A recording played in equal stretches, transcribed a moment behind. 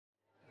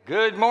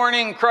Good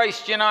morning,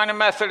 Christ United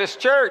Methodist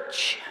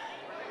Church.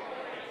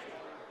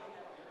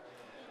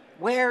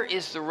 Where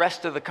is the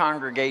rest of the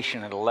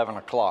congregation at 11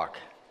 o'clock?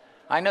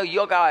 I know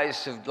you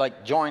guys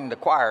have joined the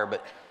choir,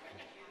 but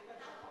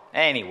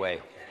anyway,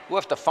 we'll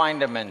have to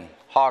find them and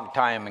hog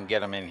tie them and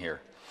get them in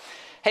here.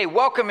 Hey,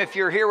 welcome if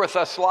you're here with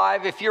us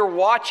live. If you're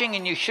watching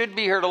and you should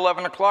be here at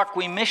 11 o'clock,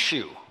 we miss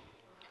you.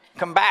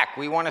 Come back.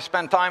 We want to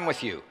spend time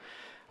with you.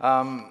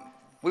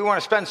 We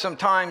want to spend some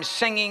time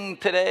singing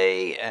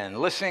today and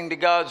listening to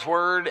God's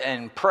word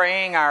and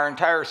praying. Our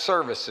entire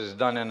service is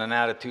done in an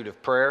attitude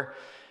of prayer.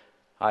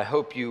 I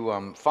hope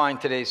you find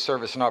today's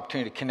service an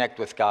opportunity to connect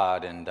with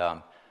God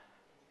and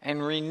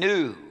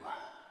renew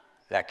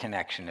that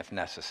connection if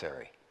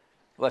necessary.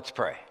 Let's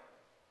pray.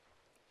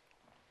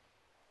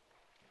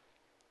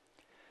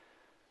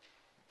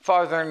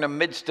 Father, in the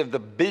midst of the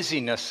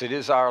busyness that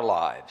is our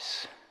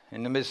lives,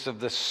 in the midst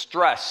of the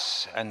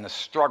stress and the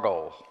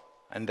struggle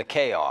and the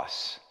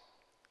chaos,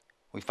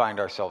 we find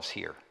ourselves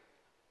here.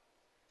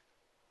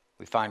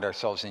 We find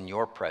ourselves in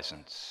your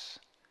presence,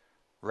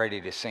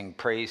 ready to sing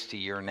praise to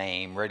your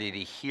name, ready to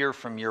hear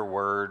from your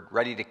word,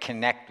 ready to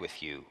connect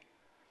with you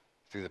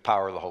through the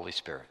power of the Holy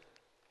Spirit.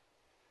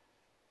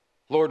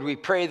 Lord, we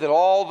pray that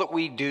all that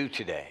we do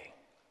today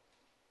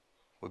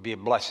would be a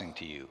blessing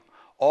to you.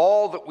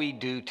 All that we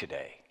do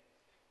today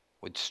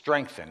would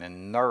strengthen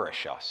and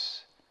nourish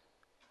us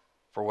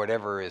for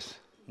whatever is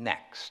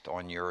next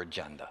on your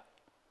agenda.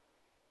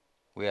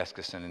 We ask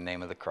this in the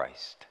name of the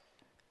Christ.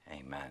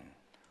 Amen.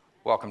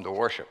 Welcome to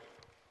worship.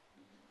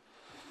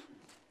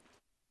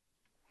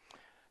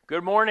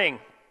 Good morning.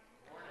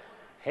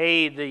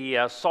 Hey,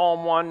 the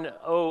Psalm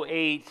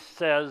 108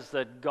 says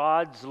that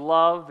God's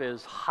love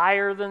is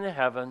higher than the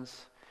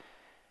heavens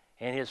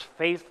and his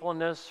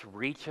faithfulness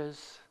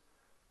reaches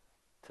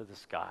to the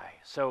sky.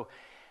 So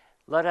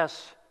let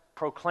us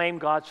proclaim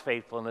God's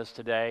faithfulness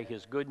today,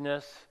 his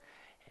goodness.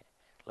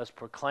 Let's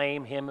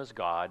proclaim him as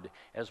God.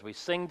 As we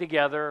sing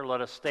together, let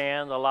us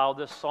stand, allow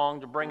this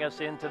song to bring us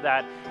into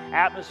that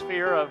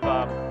atmosphere of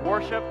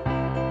worship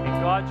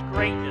and God's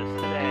greatness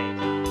today.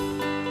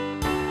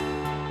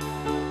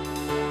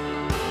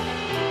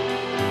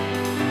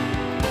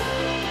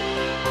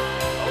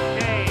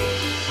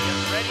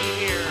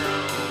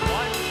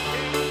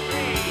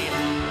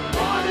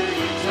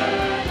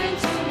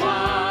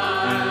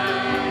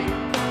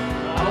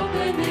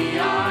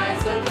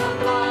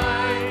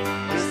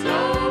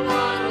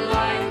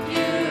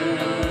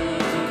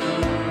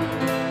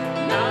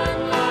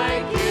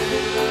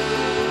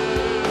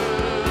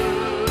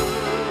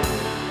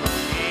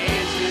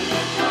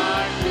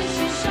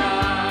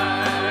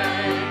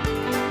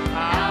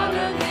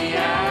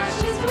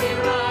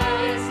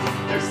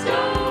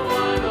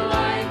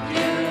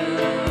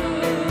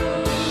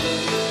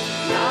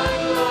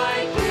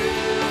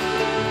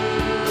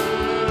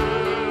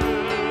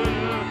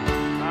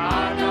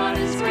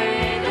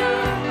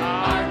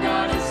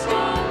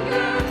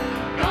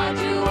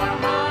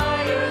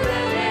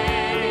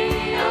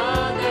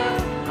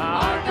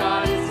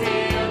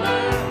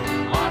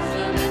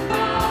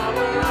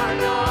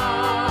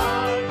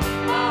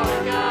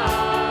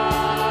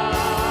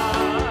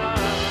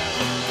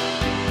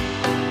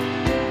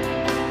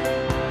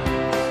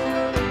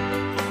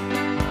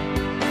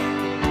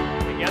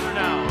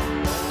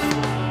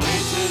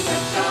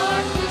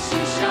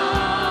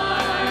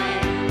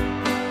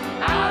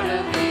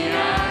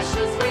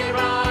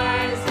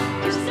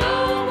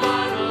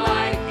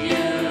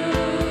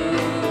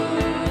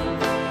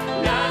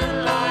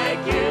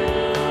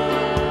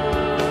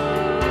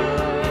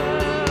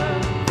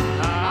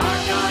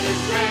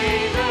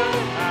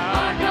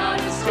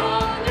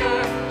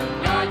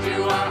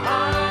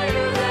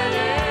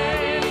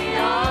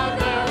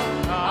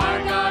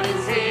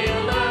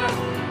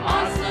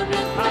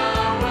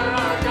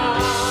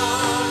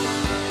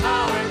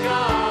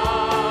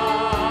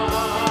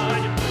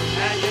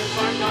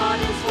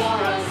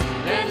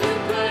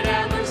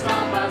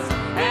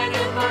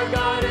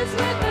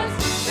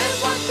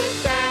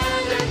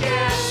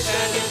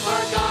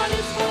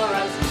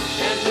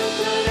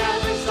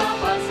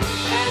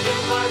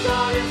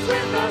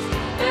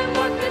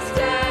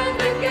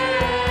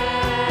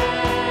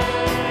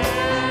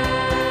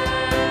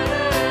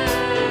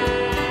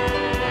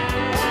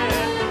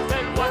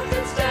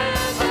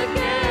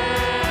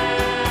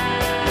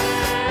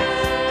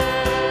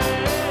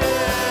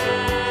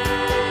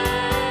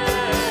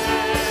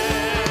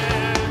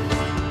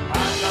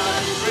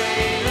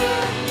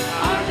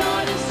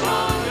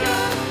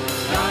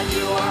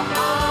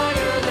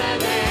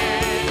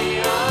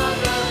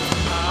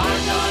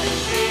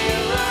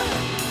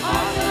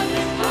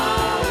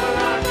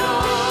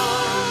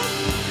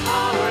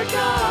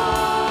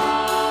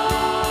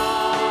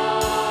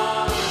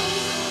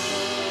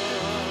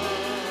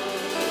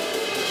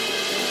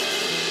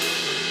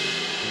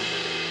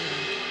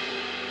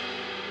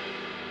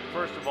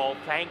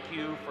 Thank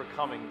you for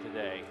coming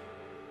today.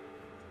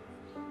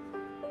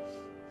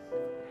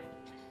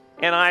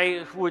 And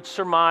I would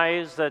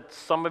surmise that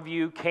some of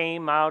you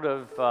came out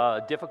of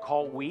a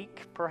difficult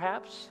week,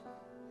 perhaps.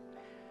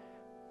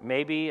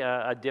 maybe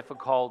a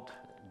difficult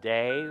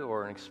day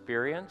or an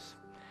experience.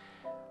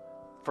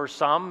 For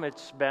some,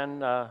 it's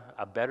been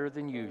a better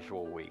than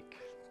usual week.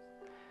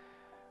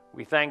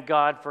 We thank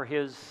God for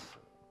His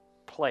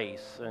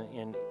place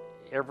in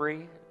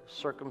every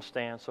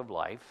circumstance of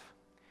life.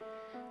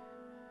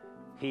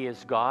 He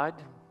is God,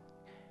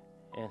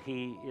 and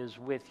He is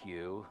with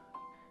you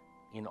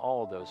in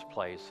all those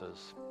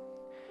places.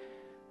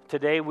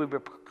 Today we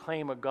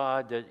proclaim a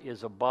God that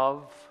is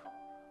above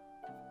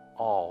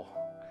all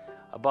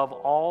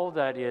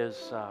that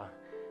is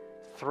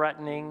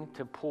threatening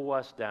to pull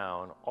us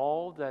down,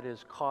 all that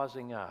is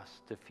causing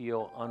us to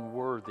feel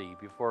unworthy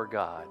before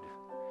God,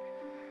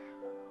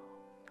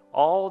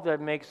 all that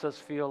makes us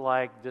feel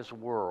like this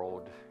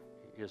world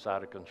is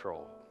out of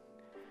control.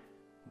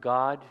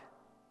 God,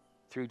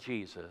 through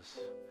Jesus,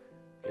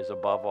 is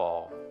above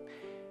all.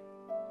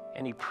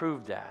 And He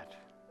proved that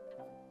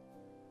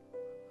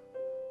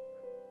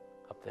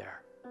up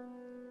there.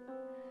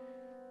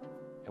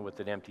 And with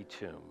an empty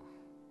tomb.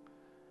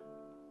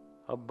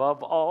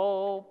 Above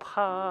all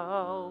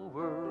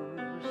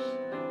powers,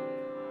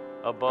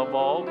 above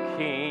all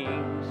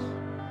kings,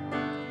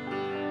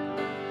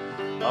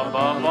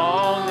 above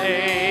all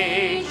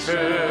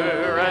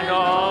nature and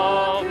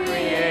all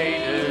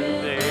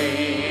created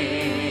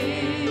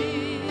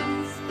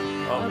things,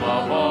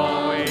 above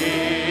all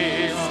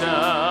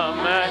wisdom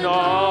and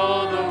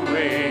all the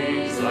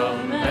ways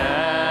of man,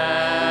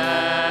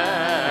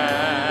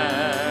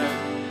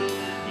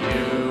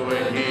 you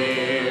were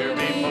here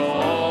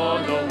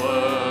before the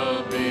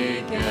world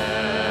began.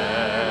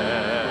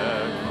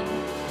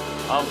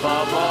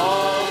 Above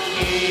all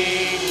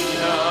kingdoms,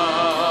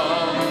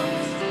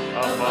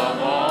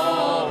 above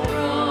all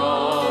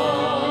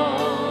thrones,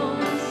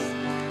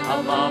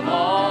 above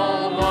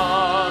all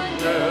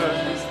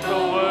wonders the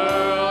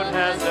world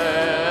has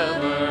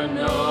ever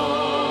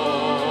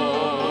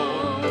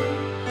known,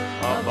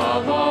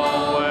 above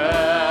all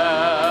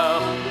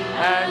wealth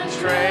and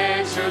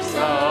treasures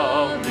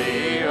of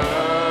the earth,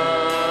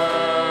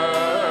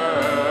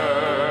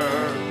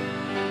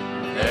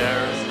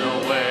 there's no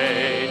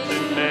way to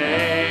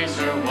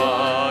measure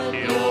what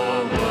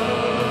you're worth.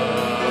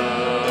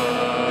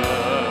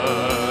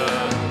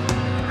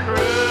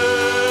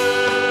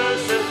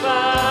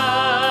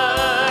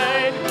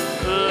 Crucified,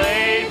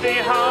 laid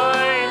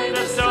behind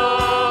the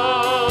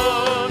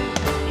stone,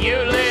 you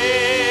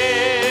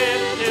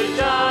lived to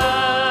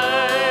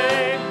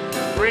die,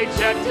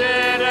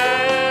 rejected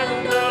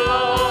and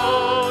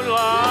alone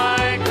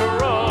like a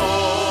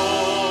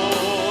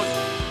rose,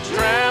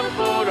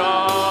 trampled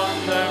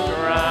on the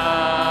ground.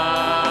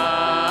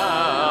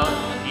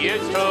 You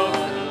took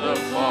the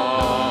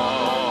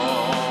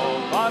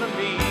fall, thought of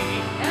me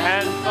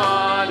and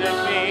thought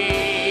of me.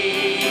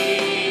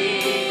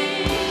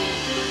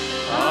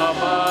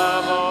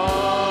 Above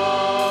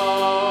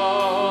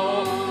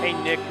all. Hey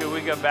Nick, could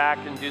we go back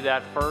and do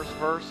that first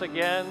verse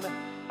again?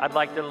 I'd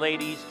like the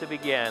ladies to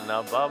begin.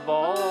 Above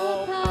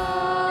all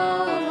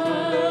Powers,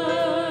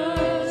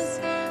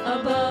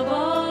 above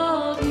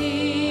all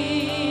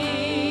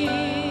kings,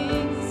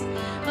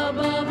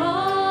 above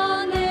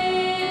all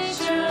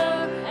nature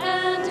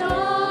and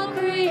all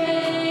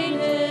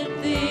created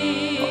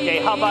things. Okay,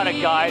 how about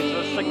it, guys?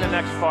 Let's sing the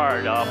next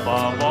part.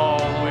 Above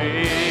all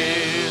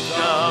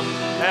wisdom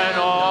and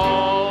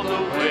all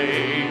the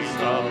ways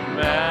of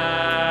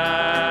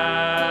man,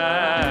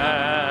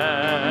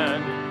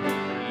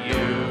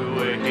 you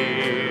were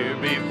here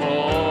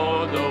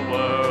before the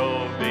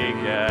world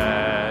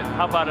began.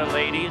 How about it,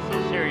 ladies?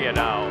 Let's hear you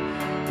now.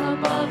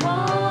 Above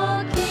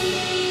all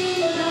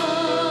kingdoms,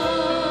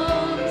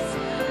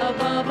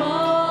 above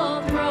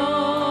all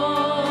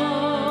thrones,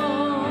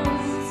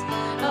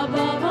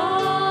 above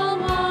all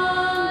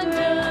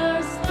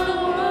wonders the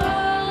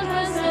world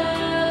has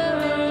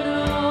ever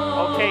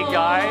known. Okay,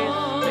 guys,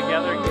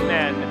 together,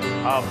 men.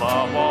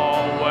 Above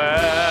all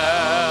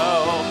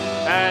wealth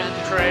and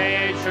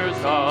treasures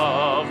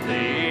of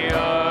the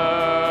earth,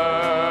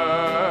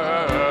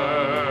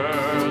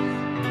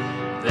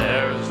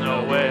 there's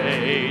no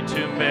way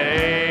to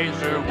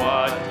measure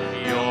what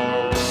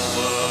you're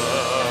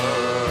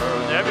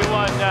worth.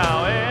 Everyone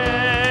now,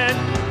 and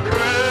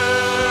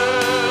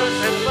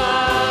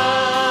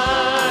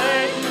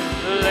crucified,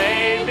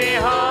 laid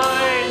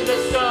behind the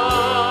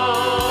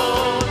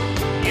stone,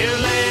 you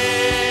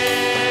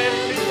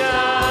lived to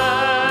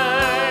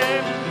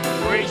die,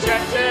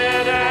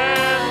 rejected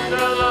and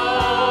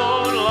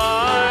alone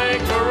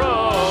like a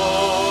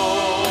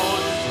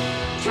rose,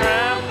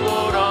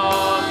 trampled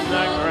on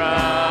the ground.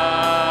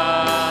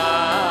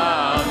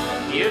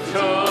 You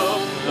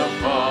took the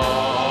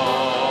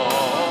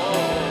fall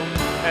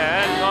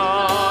and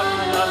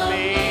thought of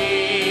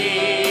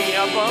me.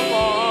 Above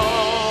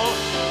all,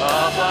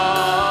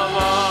 above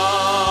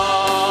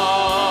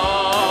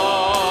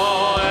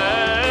all,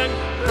 and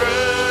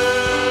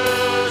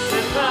crucified,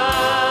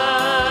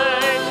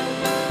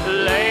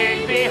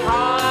 laid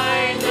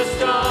behind the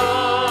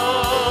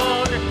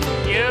stone,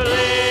 you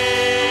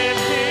lived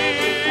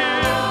to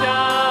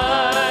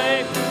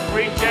die,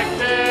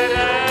 rejected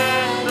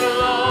and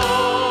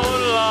alone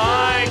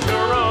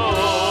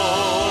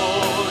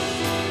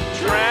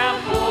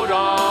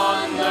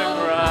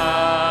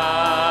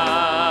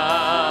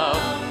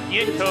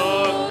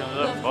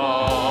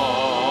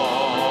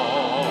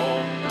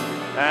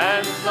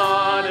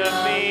God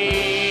of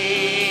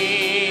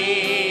me.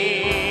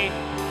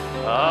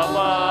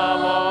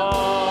 Above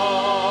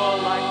all,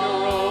 like a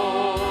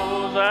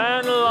rose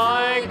and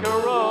like a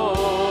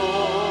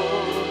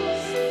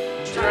rose,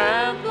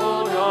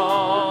 trampled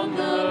on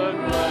the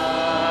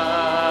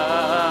ground,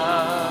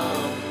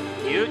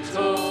 you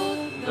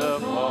took the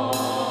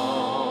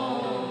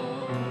fall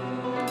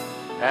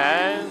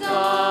and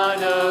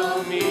thought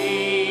of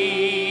me.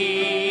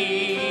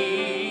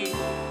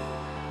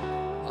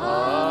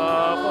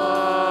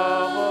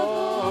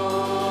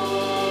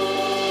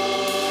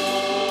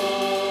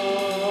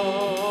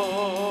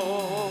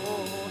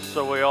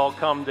 So we all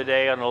come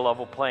today on a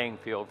level playing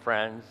field,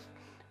 friends.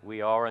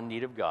 We are in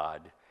need of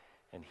God,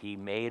 and He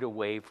made a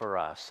way for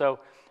us. So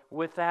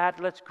with that,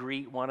 let's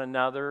greet one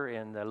another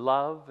in the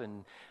love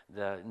and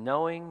the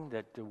knowing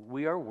that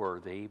we are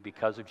worthy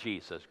because of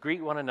Jesus.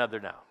 Greet one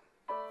another now.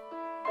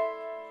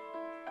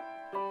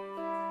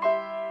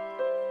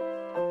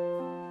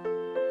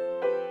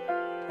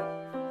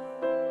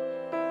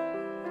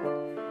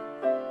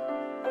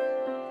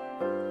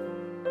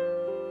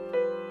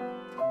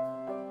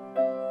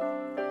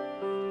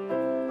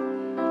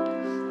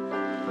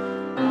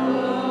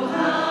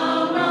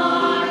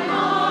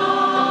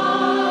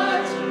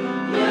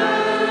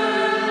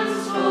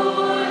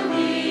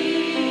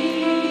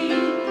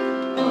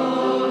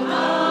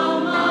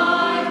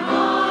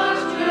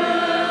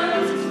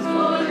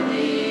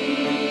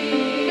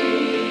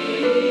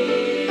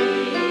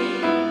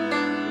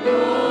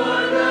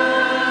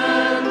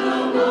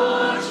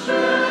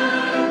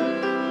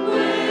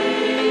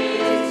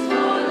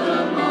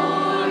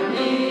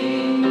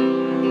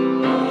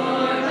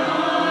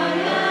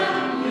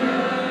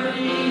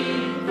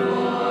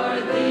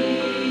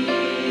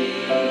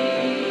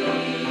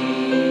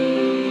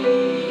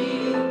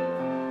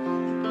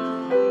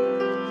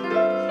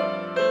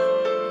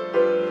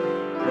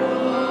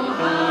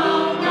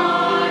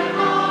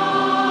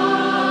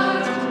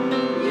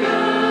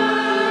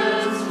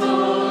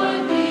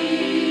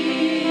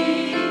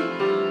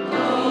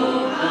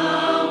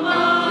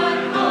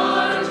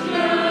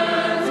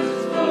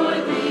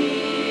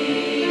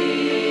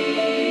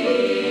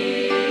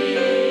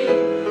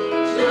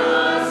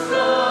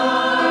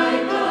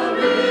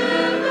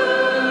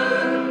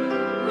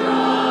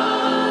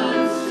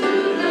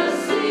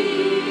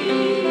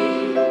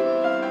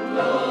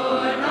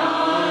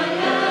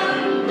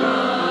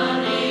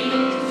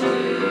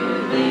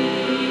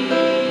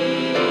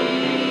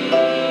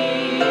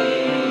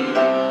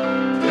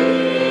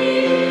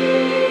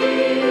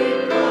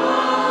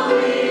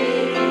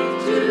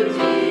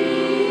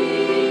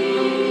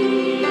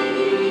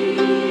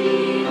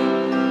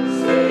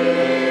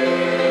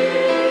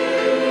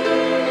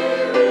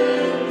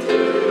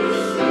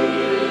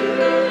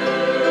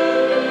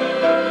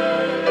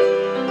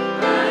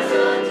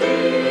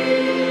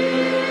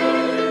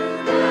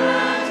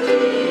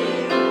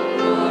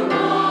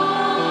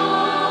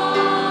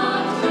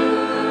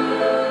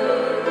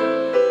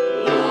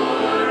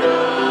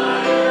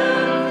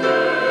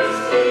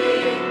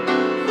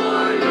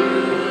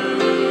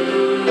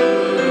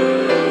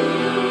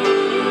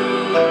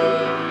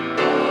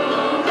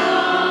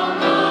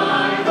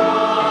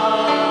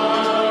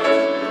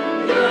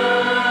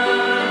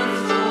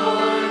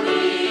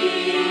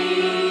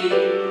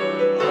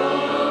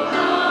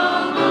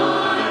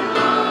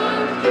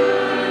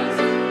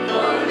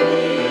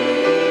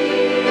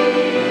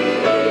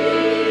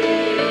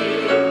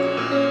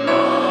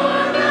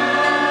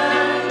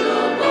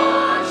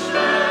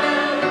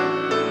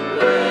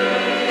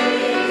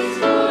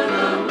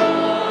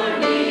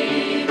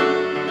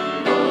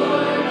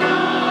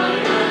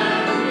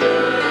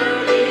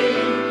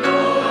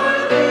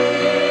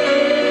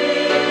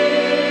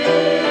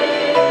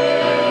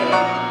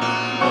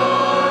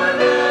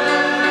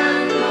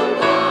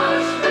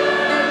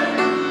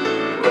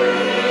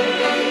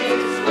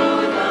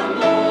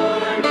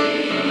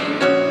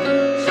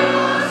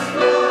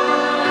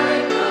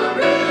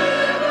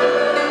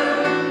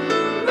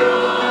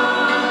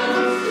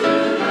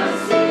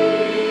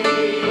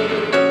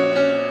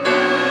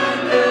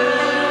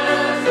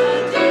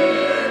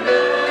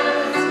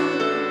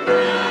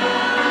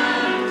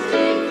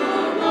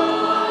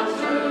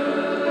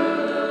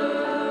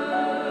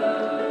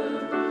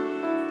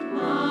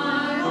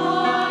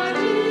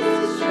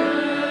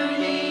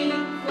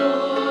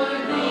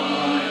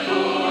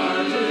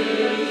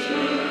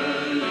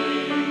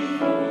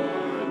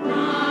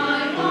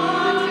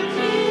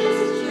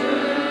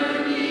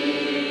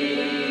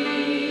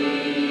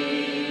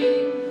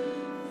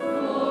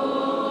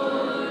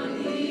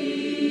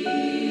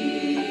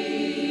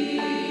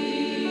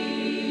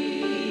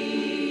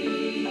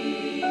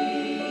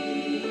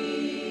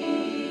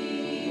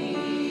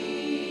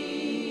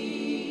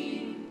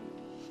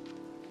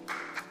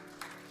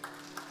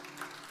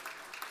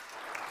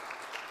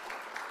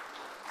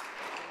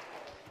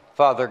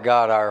 Father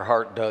God, our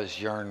heart does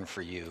yearn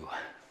for you.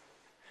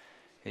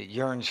 It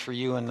yearns for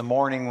you in the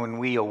morning when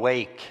we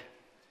awake.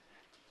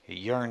 It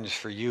yearns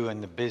for you in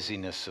the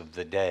busyness of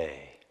the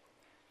day.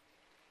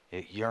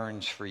 It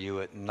yearns for you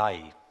at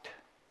night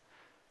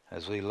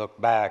as we look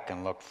back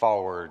and look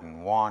forward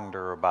and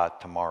wander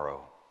about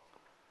tomorrow.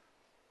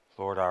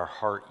 Lord, our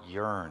heart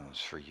yearns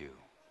for you.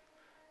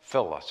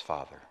 Fill us,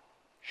 Father.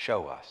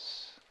 Show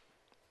us.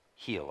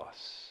 Heal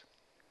us.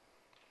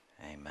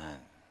 Amen.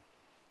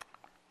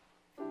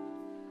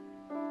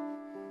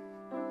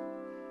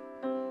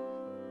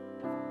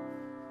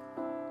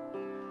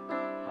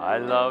 I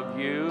love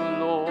you,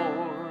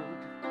 Lord.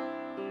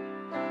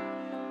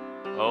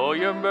 Oh,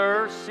 your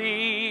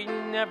mercy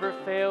never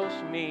fails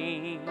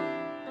me.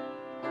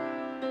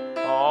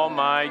 All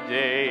my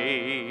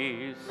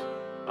days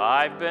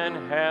I've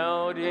been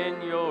held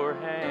in your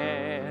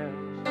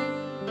hands.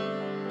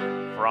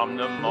 From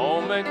the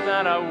moment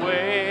that I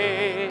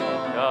wake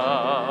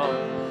up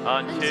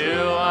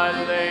until I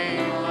lay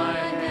my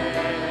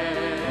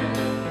head,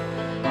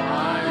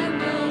 I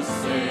will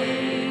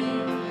sing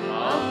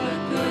of the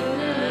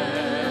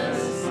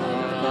goodness of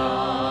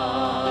God.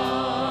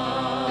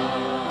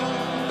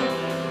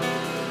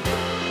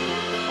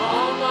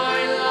 All my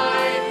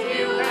life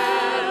you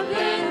have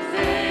been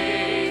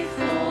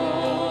faithful.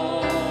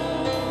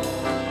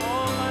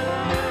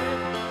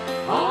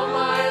 All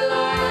my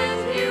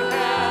life you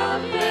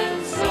have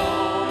been so,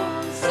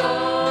 so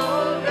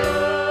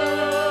good.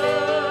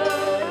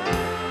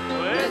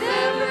 With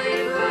every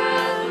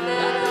breath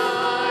that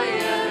I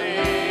am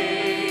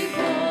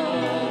able,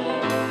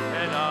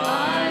 and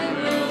I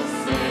will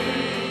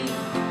sing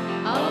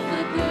of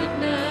the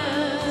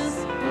goodness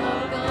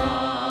of God.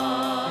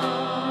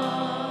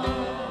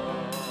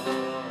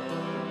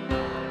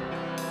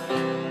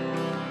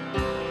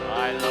 I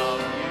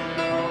love you,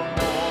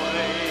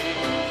 boy.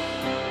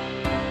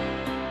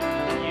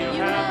 You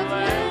have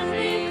led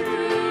me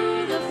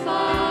through the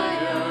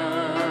fire.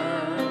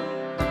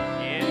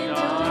 In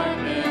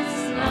darkest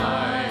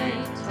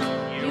night,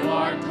 you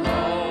are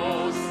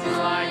close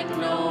like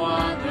no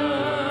other.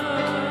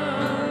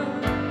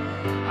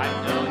 I've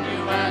known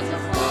you as a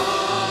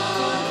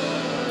father.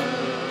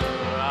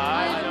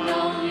 I've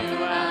known you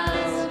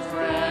as a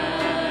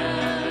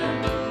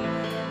friend.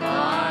 I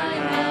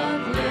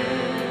have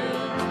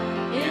lived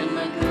in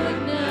the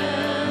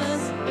goodness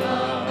of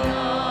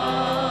God.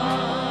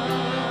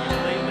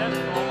 That's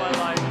all my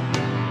life.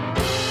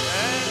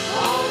 And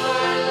all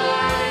my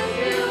life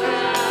you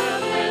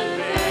have been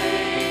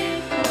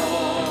faithful.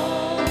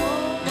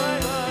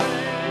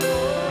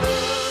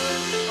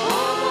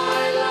 All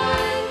my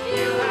life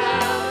you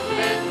have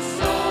been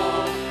so,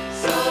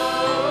 so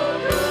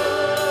good.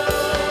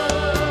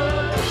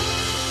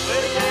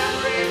 With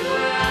every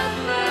breath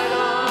that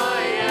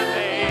I am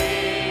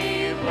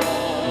able,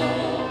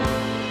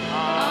 I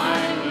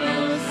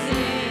will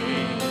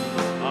sing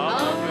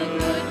of the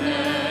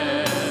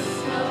goodness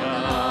of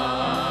God.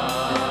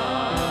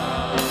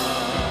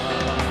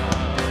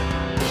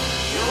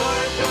 Your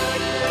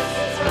goodness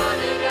is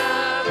running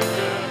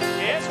after,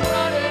 it's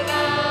running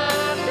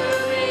after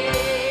me.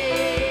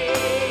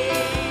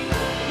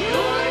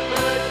 Your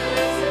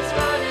goodness is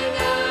running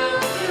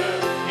after,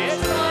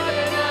 it's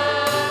running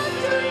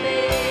after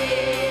me.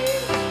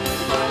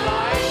 My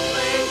life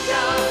laid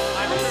down,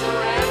 I'm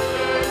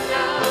surrendered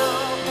now.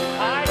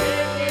 I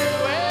give you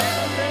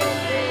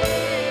everything.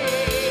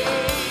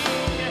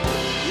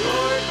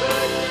 Your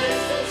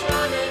goodness is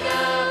running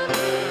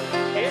after,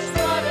 it's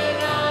running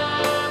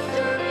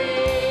after me.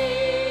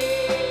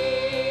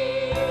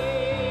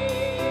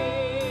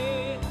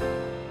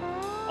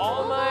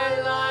 All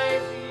my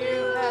life you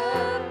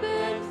have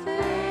been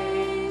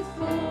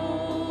faithful.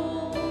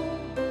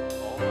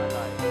 All my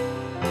life.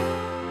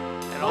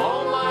 And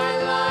all my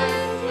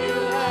life you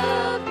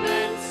have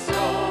been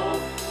so,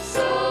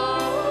 so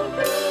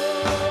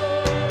good.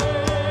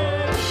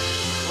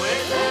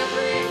 With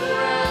every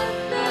breath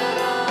that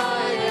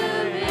I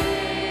am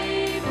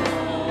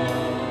able,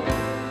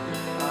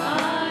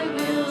 I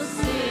will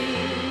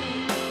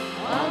sing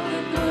of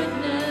the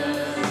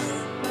goodness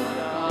of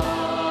God.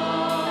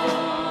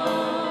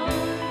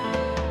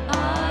 I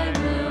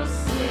will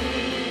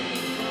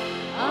sing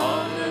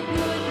of the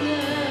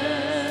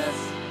goodness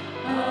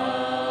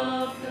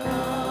of God.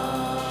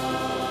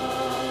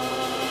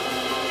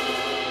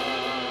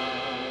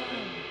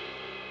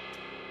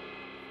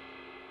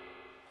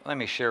 Let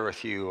me share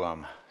with you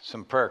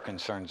some prayer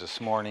concerns this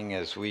morning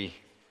as we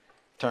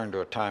turn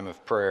to a time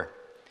of prayer.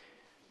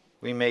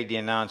 We made the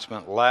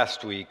announcement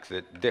last week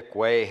that Dick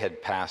Way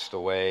had passed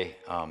away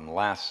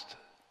last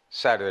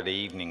Saturday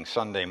evening,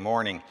 Sunday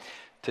morning.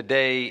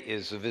 Today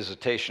is the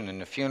visitation and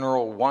the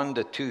funeral, 1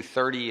 to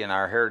 2:30 in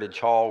our Heritage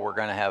Hall. We're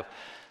going to have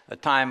a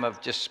time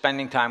of just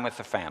spending time with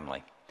the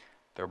family.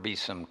 There'll be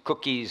some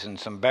cookies and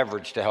some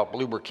beverage to help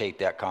lubricate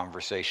that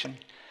conversation.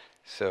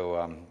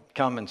 So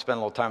come and spend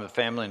a little time with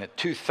the family. And at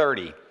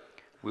 2:30,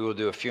 we will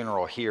do a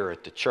funeral here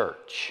at the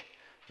church.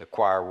 The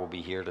choir will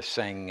be here to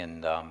sing,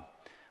 and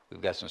we've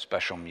got some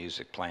special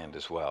music planned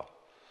as well.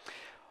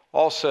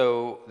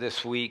 Also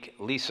this week,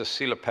 Lisa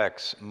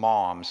Silapek's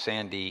mom,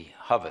 Sandy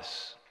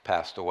Hovis,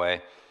 passed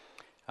away.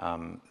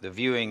 The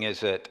viewing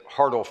is at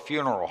Hartle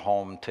Funeral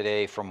Home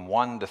today from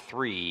 1 to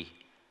 3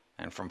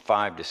 and from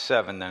 5 to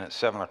 7. Then at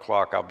 7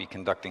 o'clock, I'll be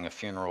conducting a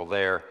funeral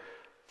there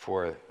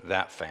for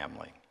that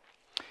family.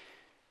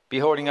 Be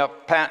holding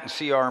up Pat and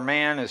C.R.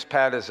 Mann as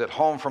Pat is at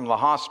home from the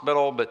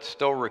hospital but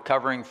still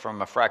recovering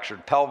from a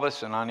fractured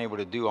pelvis and unable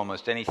to do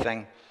almost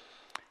anything.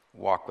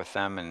 Walk with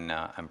them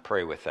and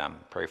pray with them,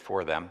 pray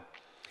for them.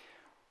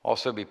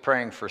 Also be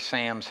praying for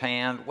Sam's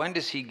hand. When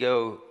does he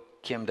go,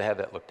 Kim, to have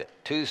that looked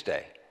at?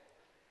 Tuesday.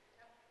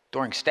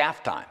 During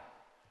staff time.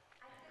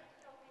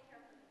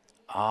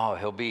 Oh,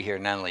 he'll be here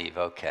and then leave.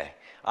 Okay.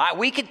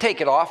 We could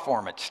take it off for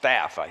him at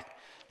staff.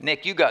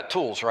 Nick, you got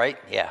tools, right?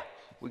 Yeah,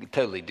 we could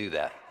totally do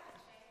that.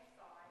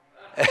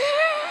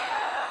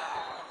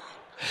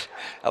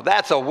 Now,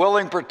 that's a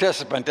willing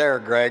participant there,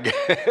 Greg.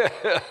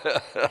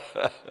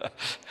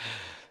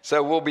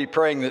 So we'll be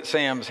praying that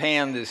Sam's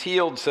hand is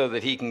healed so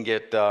that he can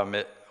get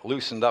it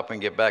loosened up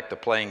and get back to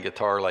playing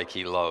guitar like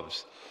he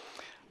loves.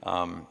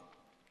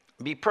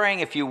 Be praying,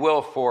 if you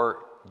will,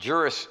 for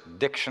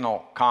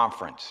jurisdictional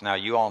conference. Now,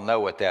 you all know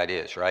what that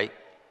is, right?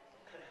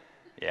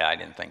 Yeah, I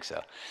didn't think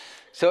so.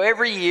 So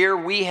every year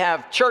we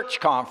have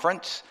church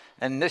conference,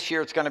 and this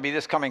year it's going to be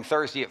this coming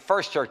Thursday at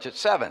First Church at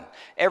 7.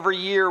 Every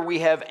year we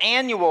have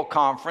annual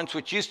conference,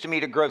 which used to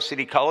meet at Grove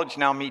City College,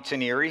 now meets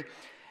in Erie.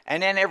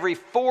 And then every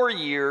 4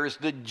 years,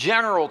 the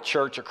general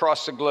church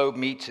across the globe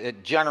meets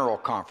at general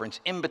conference.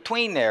 In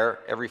between there,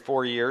 every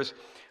 4 years,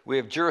 we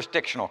have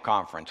jurisdictional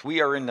conference.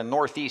 We are in the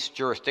Northeast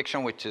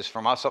jurisdiction, which is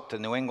from us up to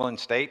New England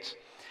states.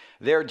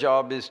 Their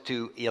job is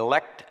to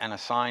elect and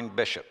assign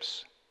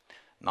bishops.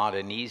 Not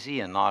an easy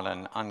and not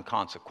an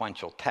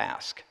inconsequential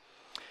task.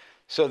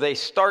 So they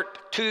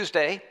start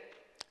Tuesday.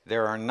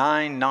 There are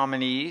 9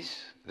 nominees.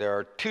 There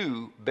are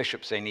 2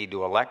 bishops they need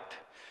to elect.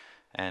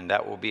 And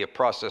that will be a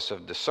process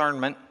of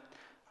discernment.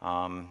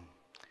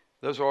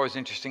 Those are always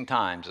interesting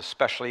times,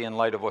 especially in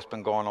light of what's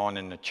been going on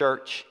in the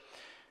church.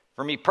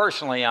 For me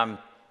personally, I'm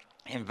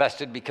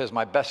invested because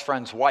my best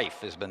friend's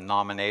wife has been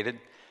nominated.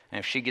 And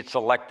if she gets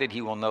elected,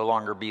 he will no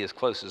longer be as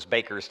close as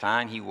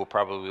Bakerstown. He will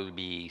probably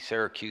be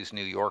Syracuse,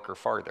 New York, or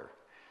farther.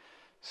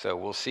 So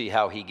we'll see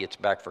how he gets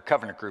back for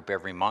Covenant Group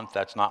every month.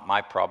 That's not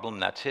my problem,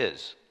 that's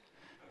his.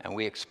 And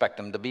we expect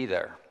him to be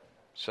there.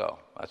 So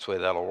that's the way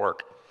that'll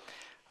work.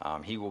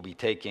 He will be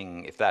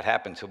taking, if that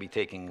happens, he'll be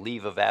taking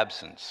leave of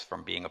absence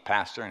from being a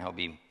pastor, and he'll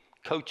be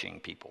coaching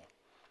people.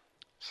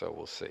 So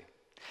we'll see.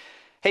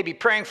 Hey, be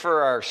praying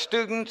for our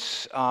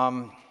students.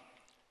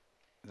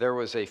 There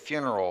was a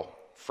funeral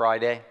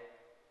Friday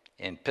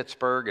in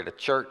Pittsburgh at a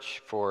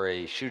church for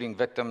a shooting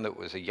victim that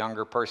was a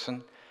younger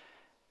person.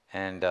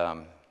 And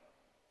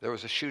there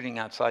was a shooting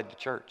outside the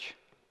church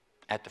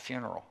at the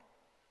funeral.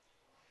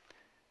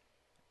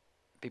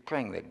 Be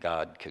praying that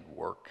God could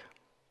work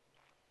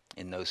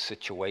in those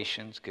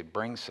situations, could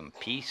bring some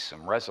peace,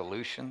 some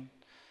resolution,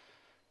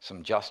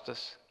 some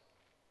justice.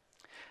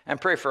 And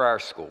pray for our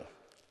school.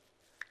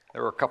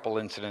 There were a couple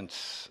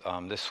incidents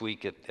this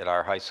week at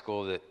our high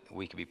school that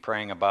we could be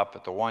praying about,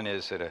 but the one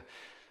is that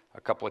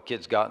a couple of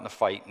kids got in a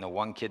fight, and the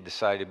one kid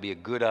decided it'd be a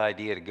good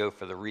idea to go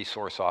for the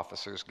resource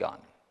officer's gun.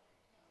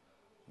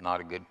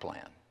 Not a good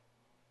plan.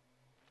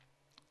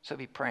 So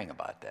be praying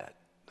about that.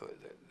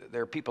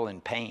 There are people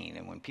in pain,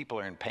 and when people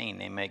are in pain,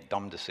 they make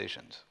dumb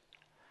decisions.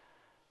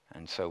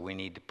 And so we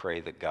need to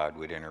pray that God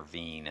would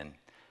intervene,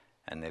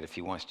 and that if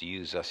he wants to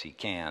use us, he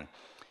can.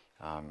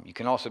 You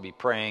can also be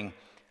praying.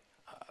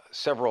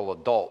 Several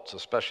adults,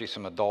 especially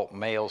some adult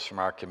males from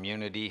our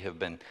community, have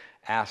been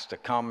asked to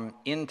come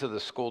into the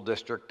school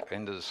district,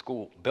 into the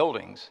school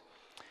buildings,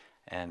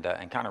 and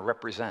kind of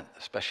represent,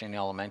 especially in the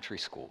elementary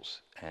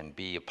schools, and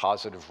be a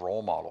positive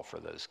role model for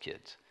those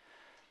kids.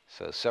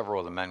 So several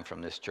of the men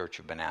from this church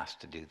have been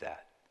asked to do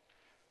that.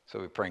 So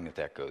we're praying that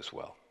that goes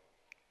well.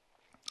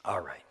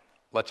 All right,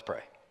 let's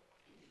pray.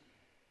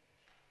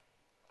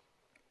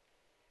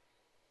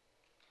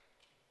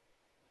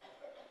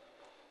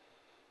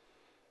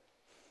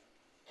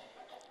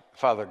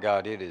 Father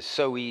God, it is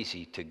so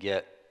easy to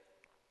get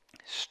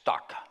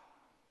stuck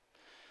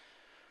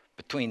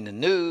between the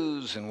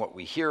news and what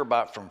we hear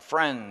about from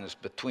friends,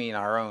 between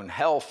our own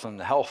health and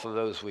the health of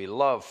those we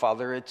love.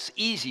 Father, it's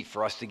easy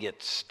for us to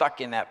get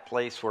stuck in that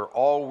place where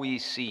all we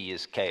see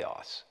is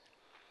chaos.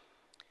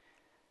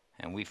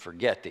 And we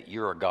forget that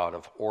you're a God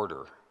of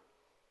order,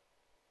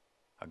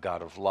 a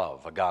God of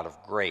love, a God of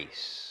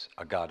grace,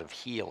 a God of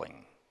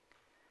healing,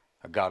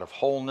 a God of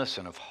wholeness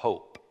and of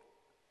hope.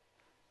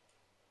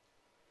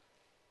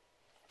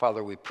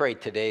 Father, we pray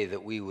today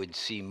that we would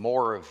see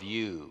more of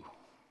you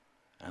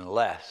and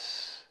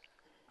less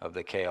of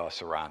the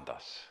chaos around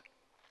us.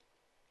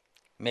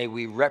 May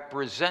we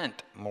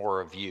represent more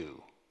of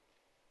you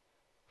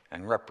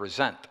and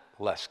represent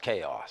less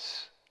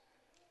chaos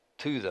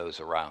to those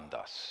around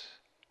us.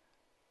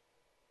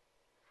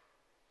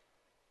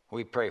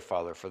 We pray,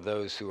 Father, for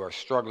those who are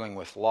struggling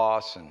with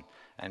loss,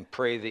 and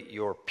pray that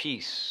your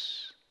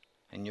peace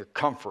and your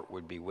comfort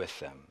would be with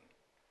them.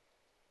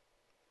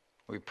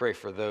 We pray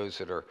for those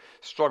that are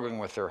struggling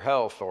with their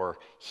health or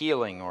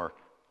healing or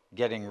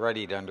getting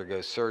ready to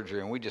undergo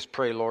surgery. And we just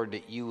pray, Lord,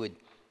 that you would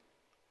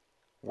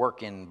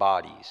work in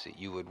bodies, that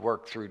you would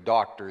work through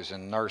doctors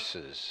and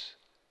nurses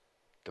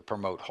to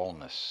promote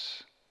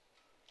wholeness.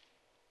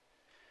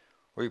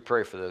 We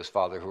pray for those,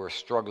 Father, who are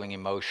struggling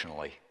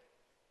emotionally.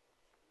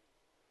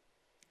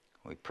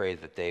 We pray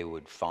that they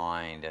would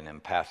find an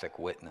empathic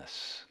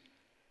witness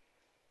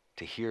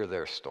to hear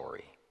their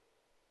story,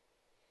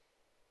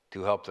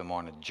 to help them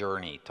on a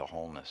journey to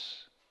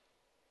wholeness.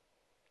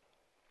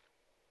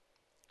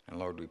 And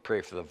Lord, we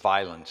pray for the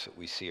violence that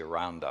we see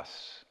around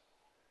us.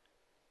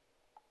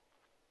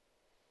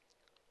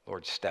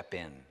 Lord, step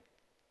in.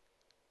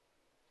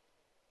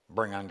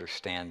 Bring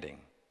understanding.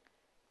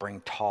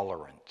 Bring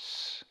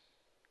tolerance.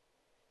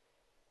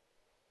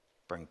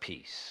 Bring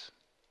peace.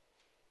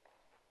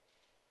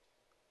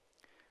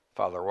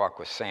 Father, walk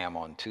with Sam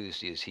on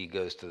Tuesday as he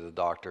goes to the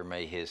doctor.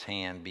 May his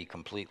hand be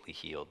completely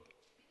healed.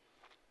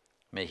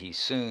 May he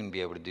soon be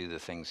able to do the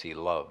things he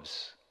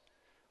loves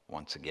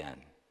once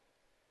again.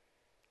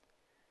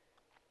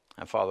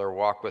 And Father,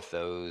 walk with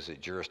those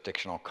at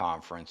jurisdictional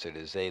conference that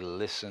as they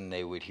listen,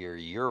 they would hear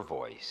your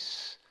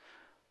voice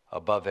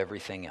above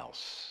everything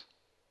else,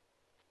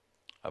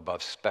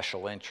 above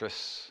special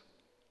interests,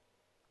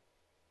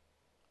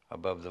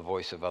 above the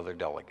voice of other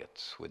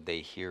delegates. Would they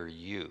hear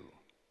you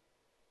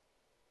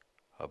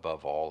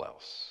above all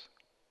else?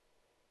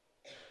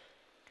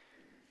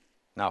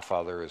 Now,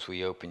 Father, as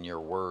we open your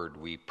word,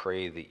 we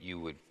pray that you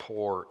would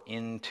pour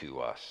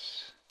into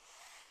us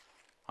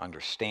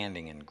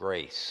understanding and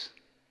grace,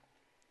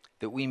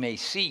 that we may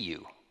see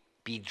you,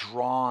 be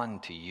drawn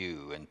to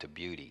you and to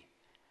beauty,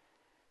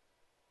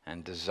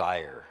 and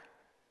desire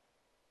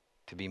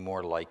to be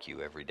more like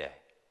you every day.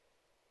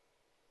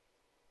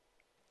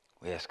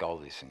 We ask all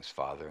these things,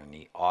 Father, in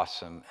the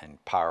awesome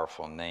and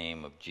powerful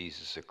name of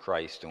Jesus the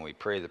Christ, and we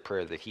pray the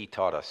prayer that he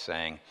taught us,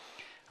 saying,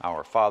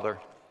 Our Father,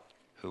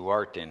 who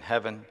art in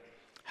heaven,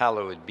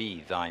 hallowed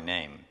be thy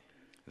name.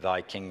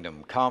 Thy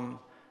kingdom come,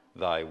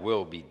 thy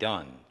will be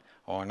done,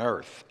 on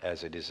earth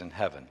as it is in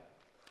heaven.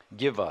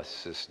 Give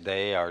us this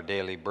day our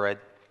daily bread,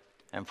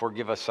 and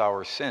forgive us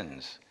our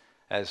sins,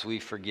 as we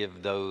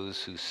forgive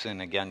those who sin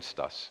against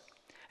us.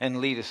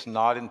 And lead us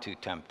not into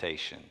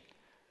temptation,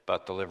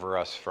 but deliver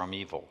us from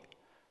evil.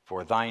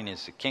 For thine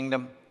is the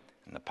kingdom,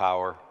 and the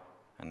power,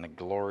 and the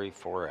glory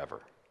forever.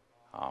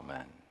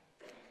 Amen.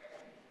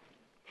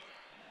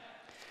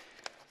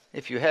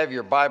 If you have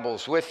your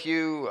Bibles with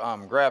you,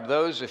 grab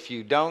those. If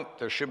you don't,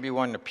 there should be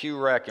one in the pew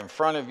rack in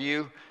front of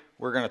you.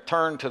 We're going to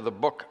turn to the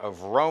book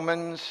of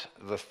Romans,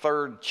 the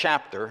 3rd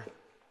chapter.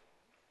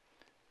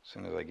 As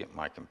soon as I get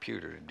my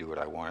computer to do what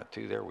I want it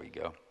to, there we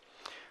go.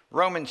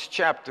 Romans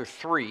chapter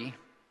 3.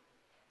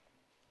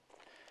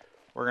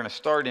 We're going to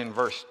start in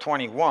verse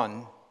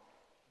 21.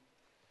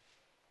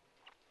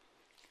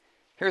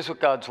 Here's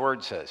what God's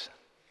word says.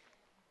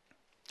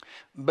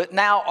 But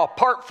now,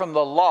 apart from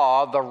the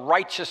law, the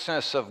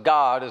righteousness of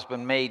God has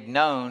been made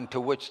known, to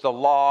which the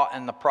law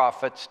and the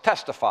prophets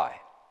testify.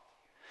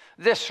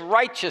 This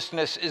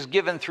righteousness is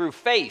given through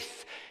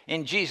faith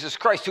in Jesus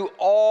Christ to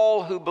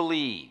all who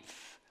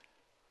believe.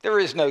 There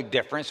is no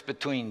difference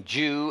between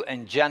Jew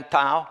and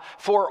Gentile,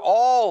 for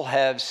all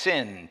have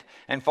sinned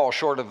and fall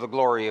short of the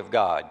glory of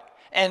God.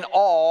 And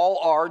all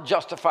are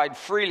justified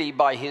freely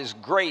by his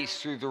grace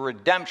through the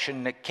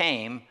redemption that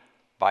came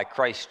by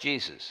Christ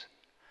Jesus.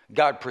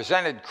 God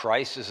presented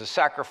Christ as a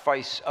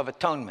sacrifice of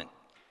atonement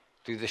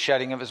through the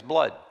shedding of his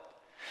blood,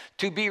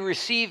 to be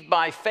received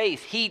by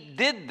faith. He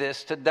did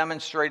this to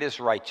demonstrate his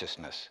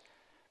righteousness,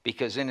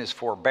 because in his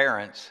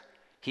forbearance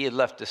he had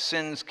left the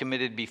sins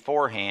committed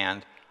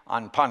beforehand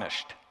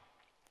unpunished.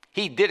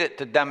 He did it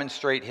to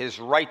demonstrate his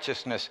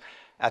righteousness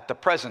at the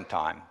present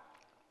time,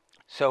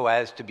 so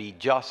as to be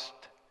just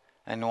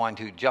and one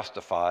who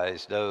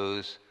justifies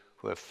those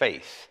who have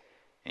faith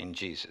in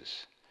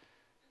Jesus.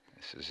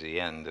 This is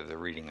the end of the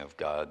reading of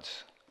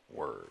God's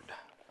word.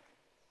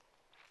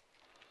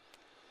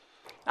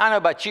 I don't know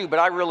about you, but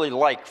I really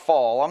like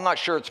fall. I'm not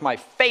sure it's my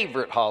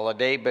favorite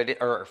holiday,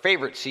 or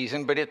favorite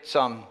season, but it's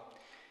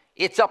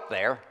up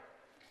there.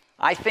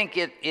 I think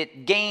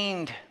it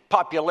gained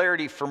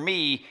popularity for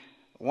me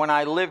when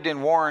I lived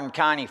in Warren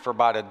County for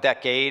about a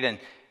decade,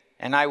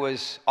 and I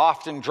was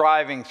often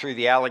driving through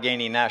the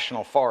Allegheny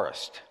National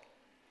Forest.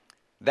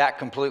 That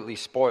completely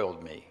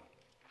spoiled me.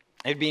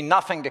 It'd be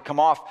nothing to come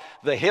off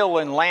the hill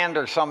in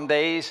Lander some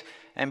days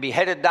and be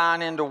headed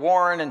down into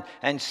Warren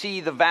and see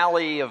the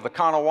valley of the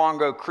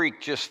Conowongo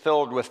Creek just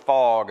filled with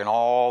fog and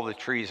all the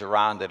trees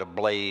around it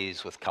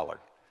ablaze with color.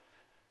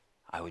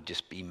 I would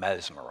just be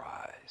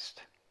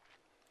mesmerized.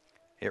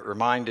 It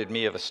reminded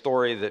me of a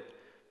story that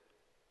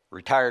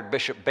retired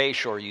Bishop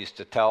Bayshore used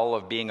to tell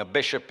of being a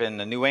bishop in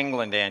the New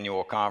England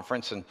Annual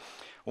Conference. And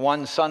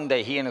one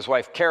Sunday, he and his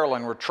wife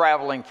Carolyn were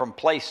traveling from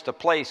place to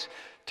place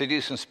to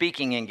do some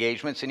speaking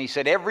engagements, and he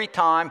said every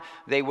time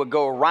they would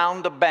go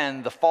around a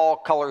bend, the fall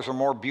colors were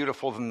more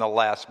beautiful than the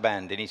last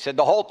bend. And he said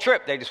the whole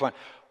trip they just went,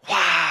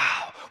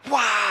 wow,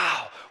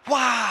 wow,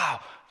 wow,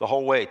 the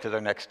whole way to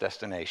their next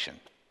destination.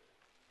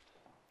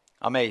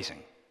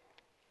 Amazing.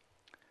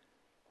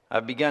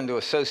 I've begun to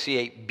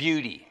associate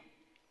beauty,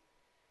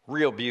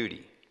 real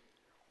beauty,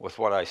 with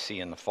what I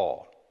see in the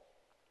fall.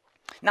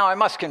 Now, I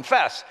must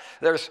confess,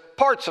 there's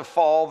parts of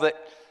fall that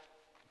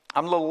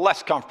I'm a little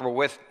less comfortable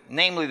with,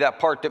 namely that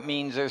part that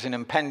means there's an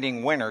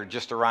impending winter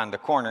just around the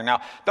corner.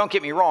 Now, don't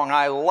get me wrong,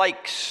 I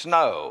like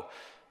snow.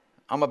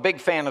 I'm a big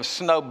fan of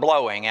snow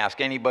blowing. Ask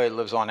anybody that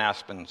lives on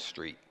Aspen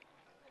Street.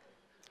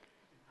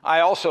 I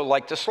also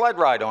like to sled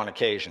ride on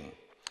occasion.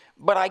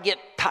 But I get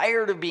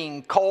tired of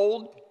being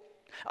cold.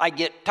 I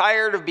get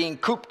tired of being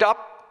cooped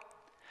up.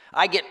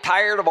 I get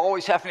tired of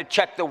always having to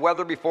check the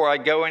weather before I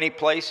go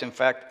anyplace. In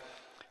fact,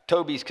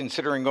 Toby's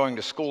considering going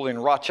to school in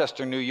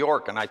Rochester, New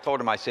York, and I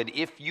told him, I said,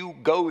 if you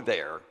go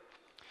there,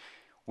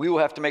 we will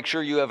have to make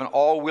sure you have an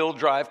all-wheel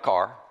drive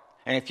car,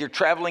 and if you're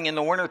traveling in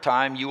the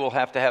wintertime, you will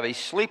have to have a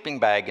sleeping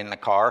bag in the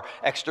car,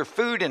 extra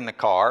food in the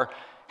car,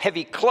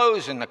 heavy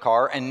clothes in the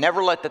car, and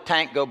never let the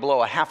tank go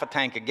below a half a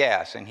tank of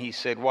gas. And he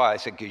said, why? I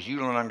said, because you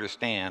don't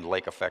understand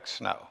lake effect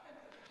snow.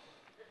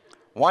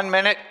 1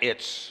 minute,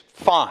 it's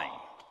fine.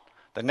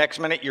 The next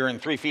minute, you're in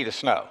 3 feet of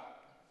snow,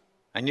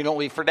 and you don't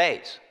leave for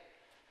days.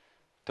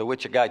 To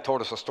which a guy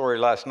told us a story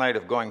last night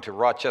of going to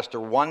Rochester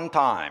one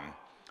time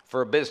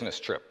for a business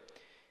trip.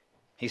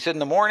 He said, in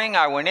the morning,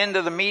 I went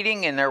into the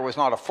meeting, and there was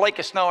not a flake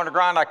of snow on the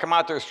ground. I come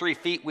out there 3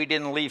 feet. We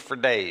didn't leave for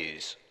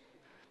days.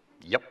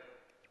 Yep,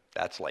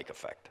 that's lake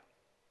effect.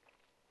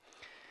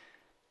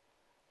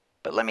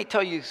 But let me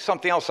tell you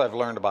something else I've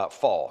learned about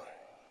fall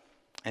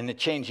and the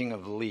changing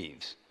of the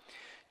leaves.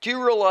 Do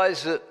you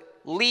realize that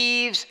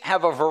leaves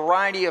have a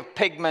variety of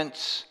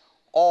pigments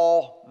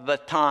all the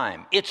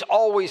time? It's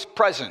always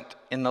present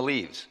in the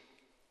leaves.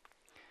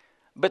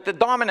 But the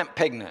dominant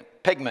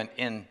pigment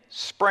in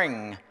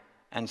spring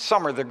and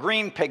summer, the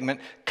green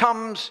pigment,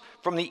 comes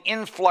from the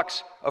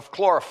influx of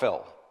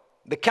chlorophyll,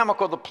 the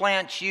chemical the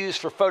plants use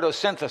for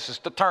photosynthesis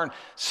to turn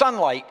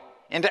sunlight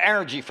into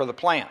energy for the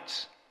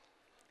plants.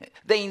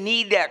 They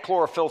need that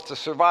chlorophyll to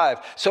survive.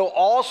 So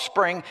all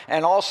spring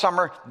and all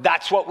summer,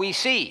 that's what we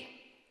see,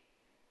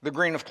 the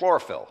green of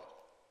chlorophyll.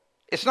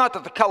 It's not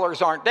that the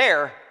colors aren't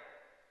there.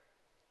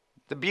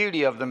 The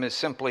beauty of them is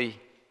simply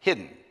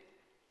hidden.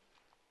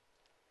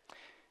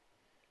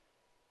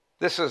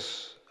 This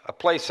is a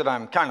place that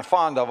I'm kind of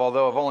fond of,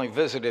 although I've only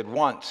visited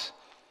once.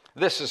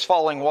 This is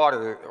Falling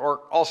Water, or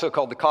also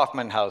called the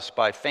Kaufman House,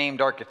 by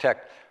famed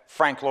architect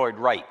Frank Lloyd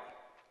Wright.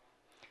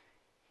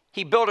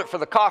 He built it for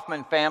the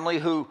Kaufman family,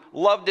 who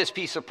loved this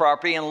piece of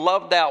property and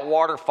loved that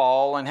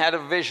waterfall and had a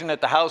vision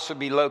that the house would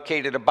be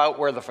located about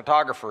where the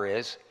photographer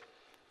is,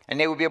 and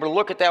they would be able to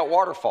look at that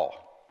waterfall.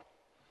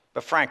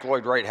 But Frank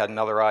Lloyd Wright had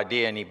another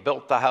idea, and he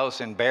built the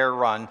house in Bear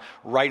Run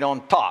right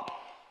on top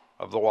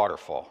of the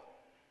waterfall.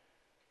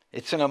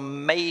 It's an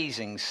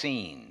amazing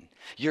scene.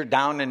 You're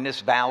down in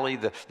this valley,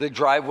 the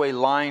driveway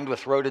lined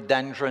with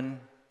rhododendron.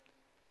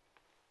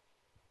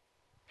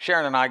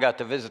 Sharon and I got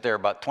to visit there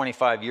about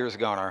 25 years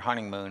ago on our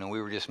honeymoon, and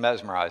we were just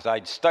mesmerized.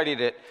 I'd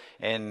studied it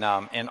in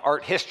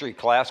art history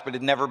class, but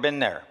had never been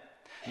there.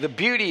 The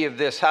beauty of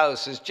this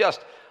house is just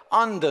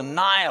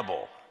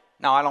undeniable.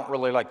 Now, I don't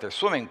really like their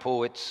swimming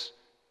pool. It's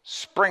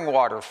spring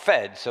water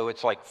fed, so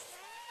it's like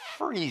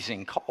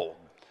freezing cold.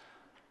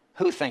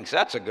 Who thinks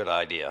that's a good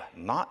idea?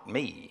 Not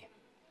me.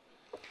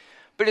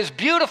 But as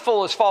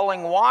beautiful as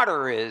falling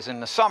water is in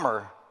the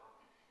summer,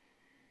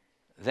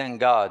 then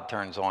God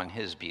turns on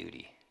his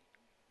beauty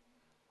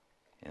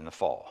in the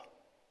fall.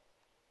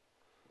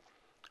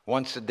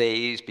 Once the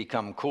days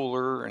become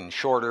cooler and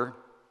shorter,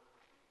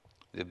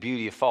 the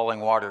beauty of falling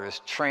water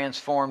is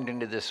transformed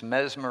into this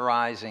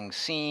mesmerizing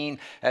scene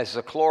as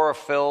the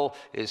chlorophyll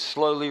is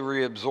slowly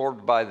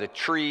reabsorbed by the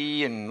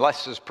tree and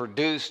less is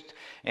produced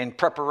in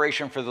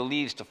preparation for the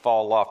leaves to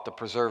fall off to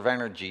preserve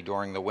energy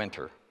during the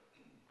winter.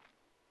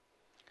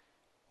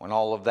 When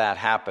all of that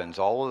happens,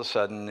 all of a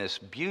sudden this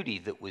beauty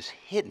that was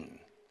hidden,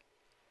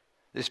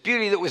 this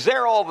beauty that was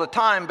there all the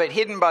time but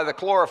hidden by the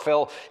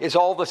chlorophyll, is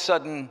all of a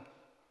sudden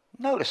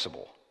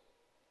noticeable.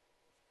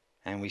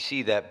 And we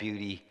see that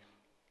beauty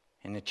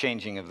in the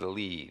changing of the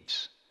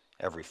leaves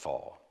every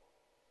fall.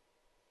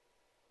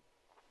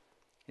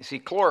 You see,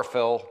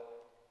 chlorophyll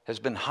has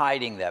been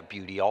hiding that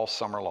beauty all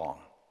summer long.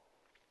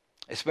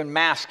 It's been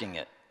masking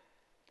it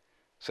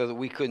so that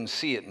we couldn't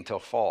see it until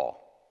fall.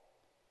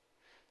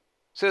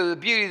 So the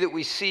beauty that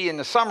we see in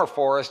the summer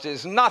forest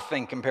is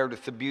nothing compared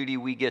with the beauty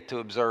we get to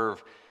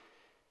observe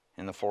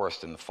in the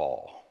forest in the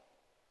fall.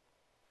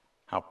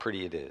 How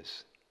pretty it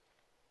is.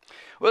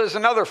 Well, there's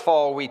another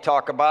fall we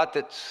talk about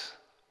that's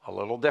a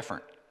little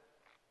different.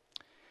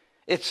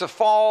 It's the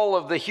fall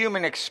of the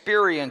human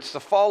experience, the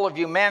fall of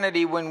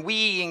humanity, when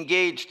we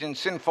engaged in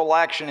sinful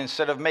action.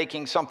 Instead of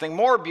making something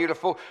more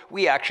beautiful,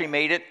 we actually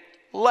made it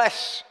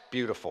less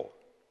beautiful.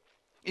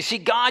 You see,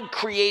 God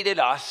created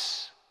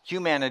us,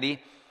 humanity,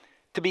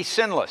 to be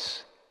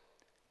sinless,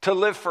 to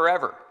live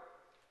forever.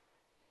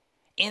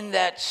 In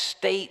that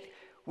state,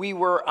 we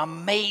were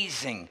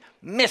amazing,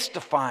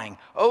 mystifying,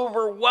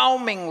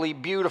 overwhelmingly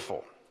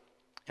beautiful.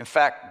 In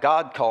fact,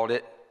 God called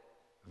it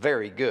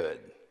very good.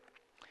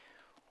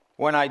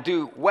 When I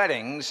do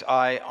weddings,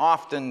 I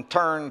often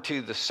turn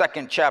to the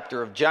 2nd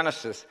chapter of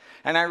Genesis,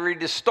 and I read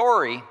the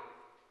story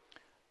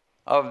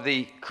of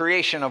the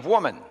creation of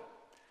woman.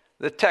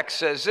 The text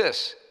says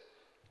this: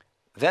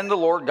 Then the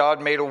Lord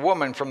God made a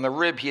woman from the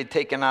rib he had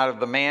taken out of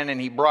the man, and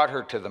he brought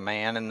her to the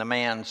man, and the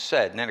man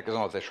said, and then it goes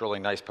on with this really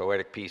nice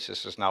poetic piece,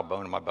 this is now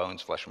bone of my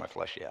bones, flesh of my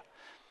flesh, yeah.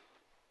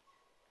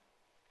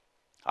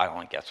 I don't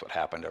think that's what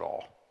happened at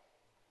all.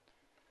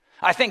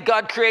 I think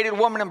God created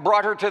woman and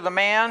brought her to the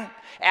man.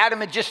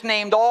 Adam had just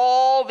named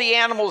all the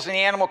animals in the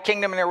animal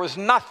kingdom, and there was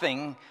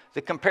nothing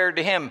that compared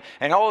to him.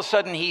 And all of a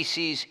sudden he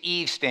sees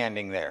Eve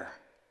standing there,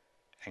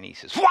 and he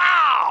says,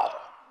 wow!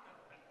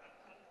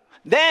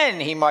 Then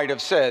he might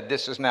have said,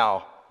 this is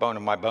now bone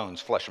of my bones,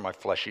 flesh of my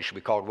flesh. She should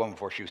be called woman,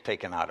 for she was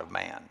taken out of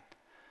man.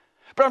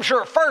 But I'm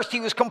sure at first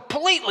he was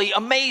completely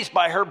amazed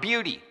by her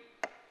beauty.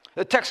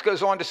 The text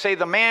goes on to say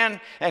the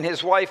man and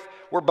his wife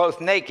were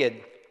both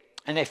naked,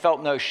 and they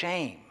felt no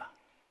shame.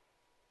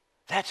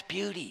 That's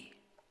beauty.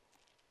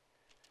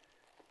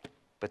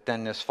 But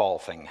then this fall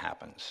thing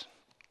happens.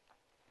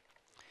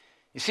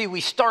 You see,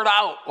 we start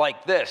out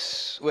like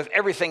this, with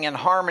everything in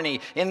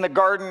harmony. In the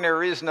garden,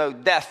 there is no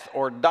death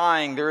or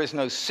dying. There is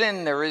no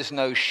sin. There is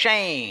no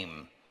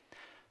shame.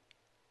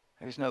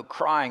 There's no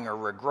crying or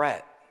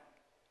regret.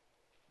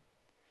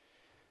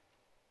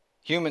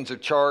 Humans are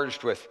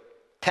charged with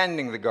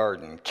tending the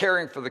garden,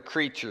 caring for the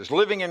creatures,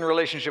 living in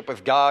relationship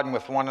with God and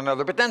with one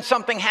another. But then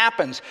something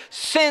happens.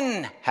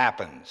 Sin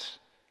happens,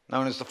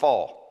 known as the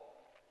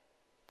fall.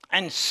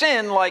 And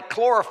sin, like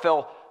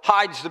chlorophyll,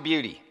 hides the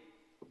beauty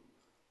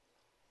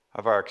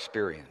of our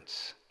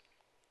experience.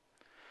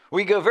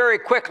 We go very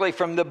quickly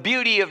from the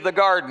beauty of the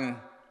garden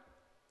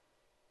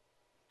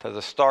to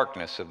the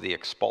starkness of the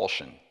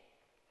expulsion.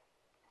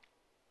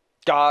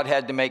 God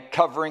had to make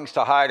coverings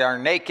to hide our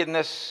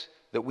nakedness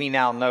that we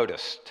now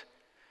noticed.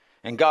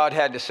 And God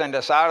had to send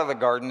us out of the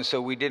garden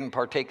so we didn't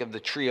partake of the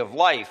tree of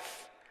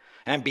life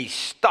and be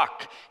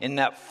stuck in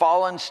that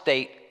fallen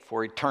state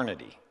for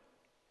eternity.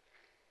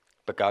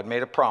 But God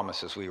made a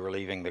promise as we were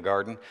leaving the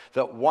garden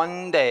that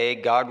one day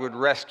God would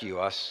rescue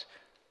us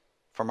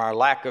from our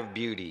lack of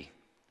beauty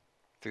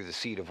through the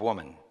seed of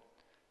woman,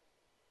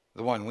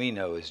 the one we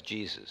know as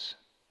Jesus.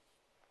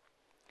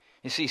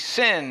 You see,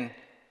 sin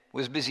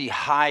was busy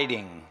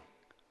hiding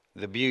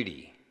the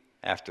beauty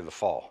after the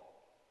fall.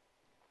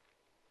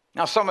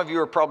 Now, some of you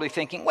are probably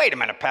thinking, wait a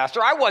minute,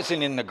 Pastor, I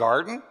wasn't in the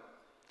garden.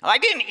 I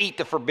didn't eat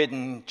the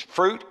forbidden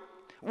fruit.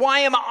 Why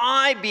am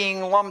I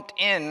being lumped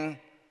in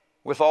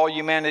with all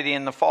humanity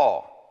in the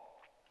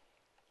fall?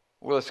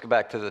 Well, let's go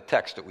back to the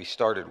text that we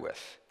started with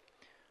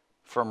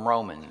from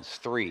Romans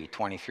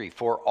 3:23.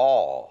 For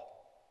all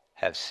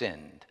have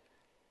sinned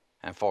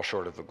and fall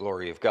short of the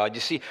glory of God.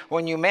 You see,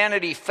 when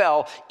humanity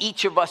fell,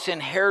 each of us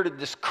inherited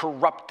this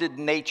corrupted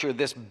nature,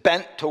 this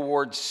bent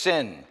towards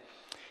sin.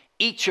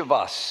 Each of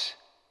us,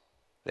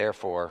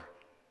 therefore,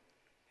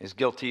 is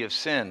guilty of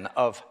sin,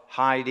 of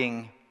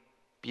hiding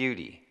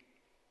beauty.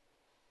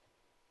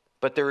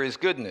 But there is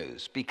good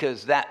news,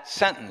 because that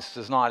sentence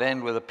does not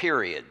end with a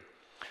period.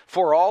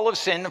 For all have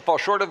sinned and fall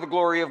short of the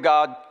glory of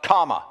God,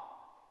 comma.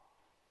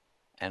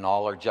 And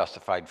all are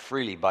justified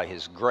freely by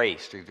his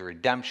grace through the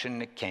redemption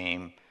that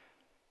came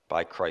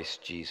by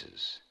Christ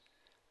Jesus.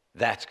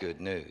 That's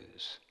good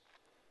news.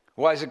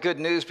 Why is it good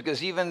news?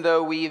 Because even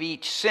though we have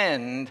each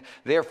sinned,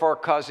 therefore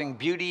causing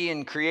beauty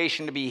in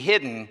creation to be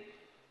hidden,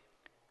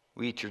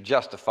 we each are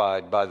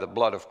justified by the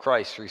blood of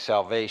Christ through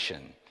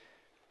salvation.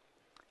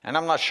 And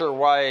I'm not sure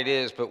why it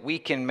is, but we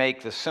can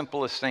make the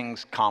simplest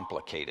things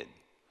complicated.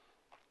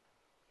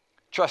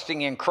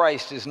 Trusting in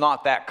Christ is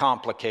not that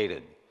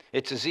complicated.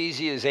 It's as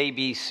easy as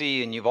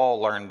ABC, and you've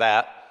all learned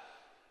that.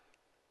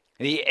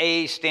 The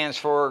A stands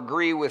for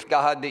agree with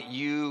God that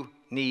you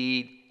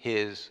need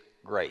his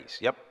grace.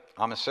 Yep,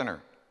 I'm a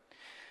sinner.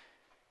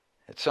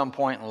 At some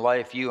point in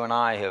life, you and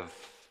I have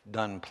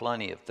done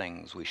plenty of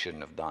things we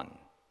shouldn't have done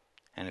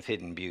and have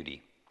hidden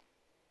beauty.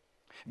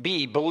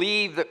 B,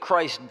 believe that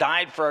Christ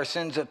died for our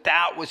sins, that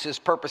that was his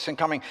purpose in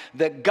coming,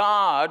 that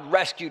God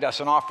rescued us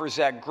and offers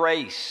that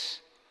grace.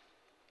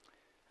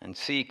 And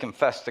C,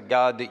 confess to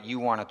God that you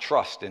want to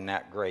trust in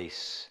that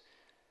grace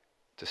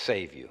to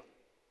save you.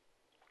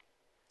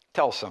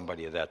 Tell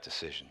somebody of that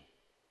decision.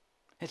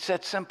 It's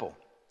that simple.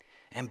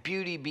 And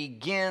beauty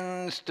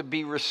begins to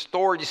be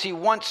restored. You see,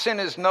 once sin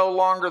is no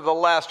longer the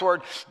last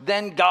word,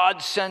 then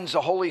God sends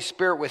the Holy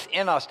Spirit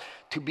within us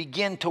to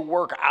begin to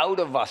work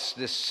out of us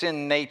this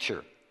sin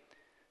nature.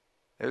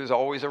 There's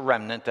always a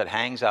remnant that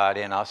hangs out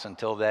in us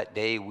until that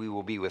day we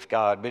will be with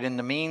God. But in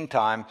the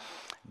meantime,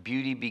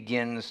 beauty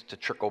begins to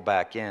trickle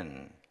back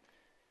in.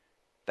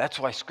 That's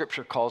why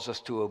Scripture calls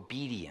us to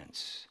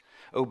obedience.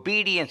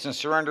 Obedience and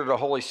surrender to the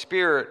Holy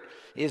Spirit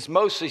is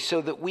mostly so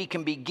that we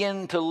can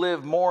begin to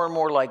live more and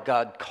more like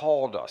God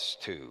called us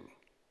to,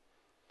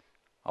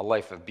 a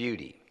life of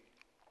beauty.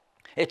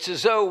 It's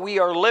as though we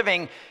are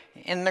living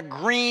in the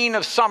green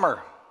of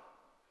summer.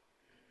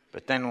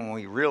 But then when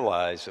we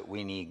realize that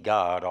we need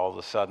God, all of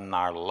a sudden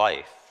our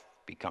life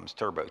becomes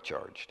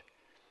turbocharged.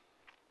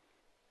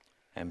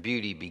 And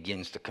beauty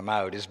begins to come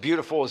out. As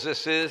beautiful as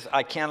this is,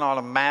 I cannot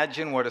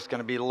imagine what it's going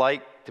to be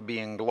like to be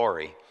in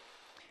glory,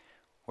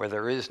 where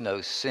there is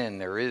no sin,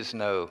 there is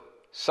no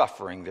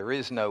suffering, there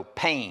is no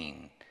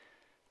pain,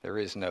 there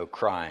is no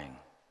crying.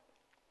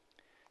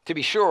 To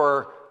be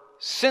sure,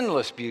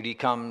 sinless beauty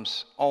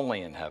comes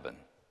only in heaven.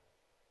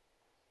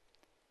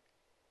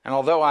 And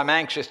although I'm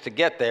anxious to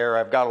get there,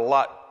 I've got a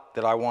lot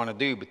that I want to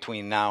do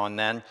between now and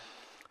then.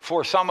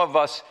 For some of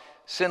us,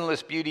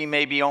 sinless beauty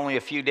may be only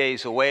a few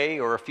days away,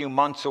 or a few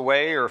months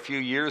away, or a few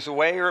years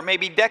away, or it may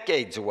be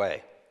decades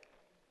away.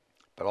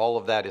 But all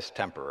of that is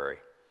temporary.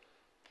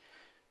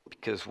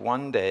 Because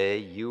one day,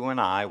 you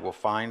and I will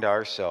find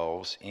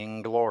ourselves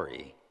in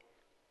glory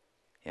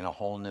in a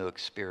whole new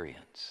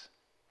experience.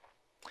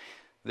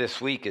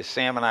 This week, as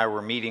Sam and I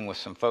were meeting with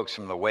some folks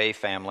from the Way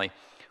family,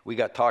 we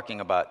got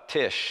talking about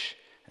Tish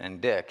and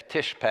Dick.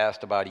 Tish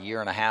passed about 1.5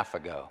 years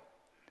ago.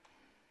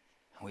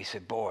 And we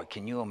said, boy,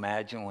 can you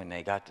imagine when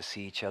they got to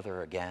see each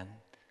other again?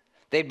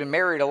 They'd been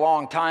married a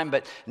long time,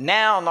 but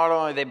now not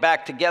only are they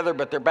back together,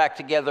 but they're back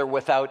together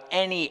without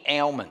any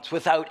ailments,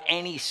 without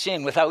any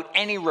sin, without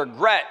any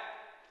regret,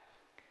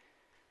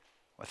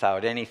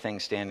 without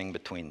anything standing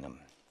between them.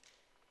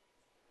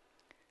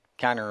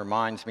 Kind of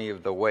reminds me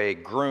of the way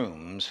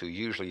grooms, who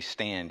usually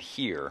stand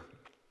here,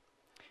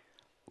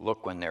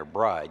 look when their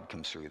bride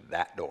comes through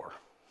that door.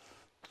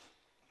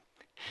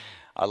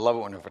 I love it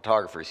when a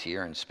photographer's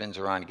here and spins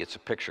around and gets a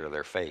picture of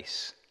their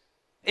face.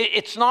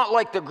 It's not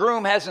like the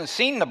groom hasn't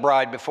seen the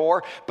bride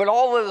before, but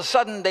all of a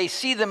sudden they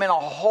see them in a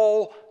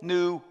whole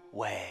new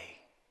way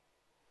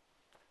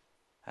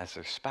as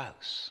their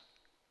spouse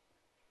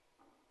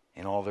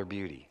in all their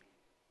beauty.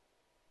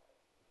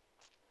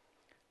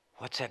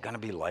 What's that going to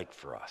be like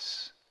for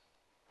us?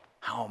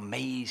 How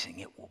amazing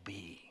it will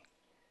be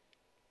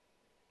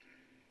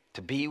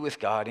to be with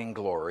God in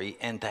glory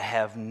and to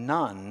have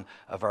none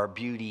of our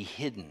beauty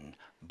hidden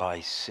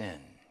by sin,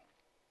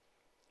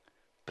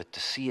 but to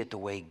see it the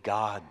way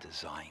God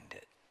designed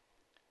it.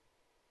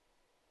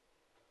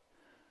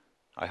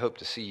 I hope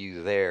to see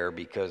you there,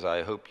 because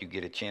I hope you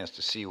get a chance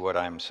to see what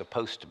I'm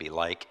supposed to be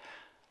like,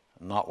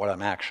 not what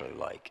I'm actually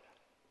like.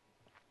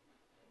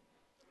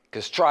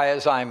 Because try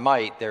as I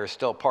might, there are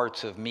still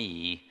parts of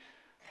me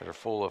that are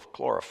full of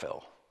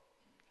chlorophyll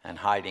and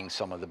hiding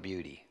some of the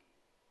beauty,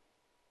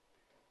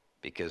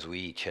 because we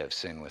each have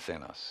sin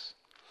within us.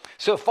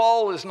 So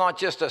fall is not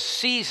just a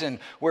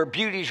season where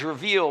beauty is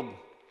revealed.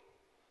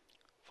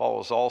 Fall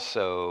is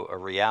also a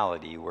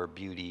reality where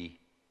beauty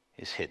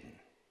is hidden.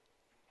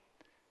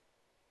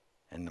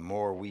 And the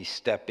more we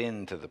step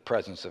into the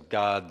presence of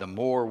God, the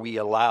more we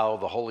allow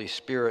the Holy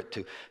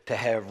Spirit to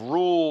have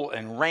rule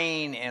and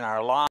reign in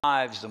our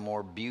lives, the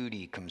more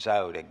beauty comes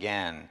out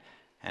again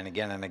and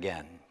again and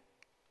again.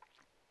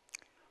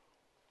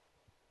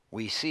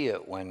 We see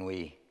it when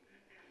we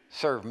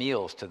serve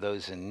meals to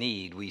those in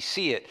need. We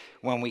see it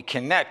when we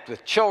connect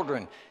with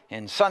children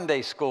in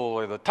Sunday school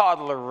or the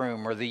toddler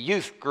room or the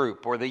youth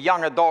group or the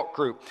young adult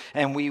group,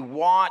 and we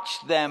watch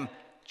them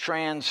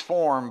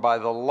transformed by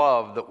the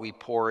love that we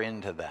pour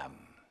into them.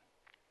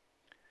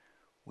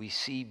 We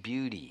see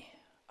beauty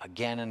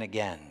again and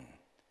again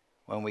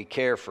when we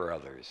care for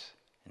others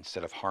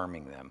instead of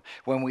harming them,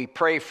 when we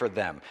pray for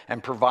them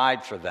and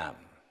provide for them.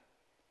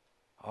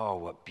 Oh,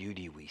 what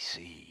beauty we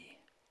see.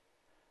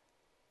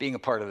 Being a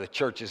part of the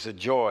church is a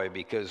joy,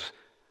 because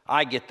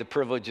I get the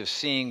privilege of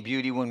seeing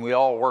beauty when we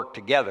all work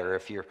together.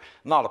 If you're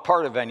not a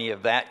part of any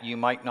of that, you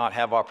might not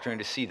have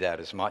opportunity to see that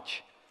as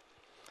much.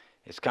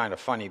 It's kind of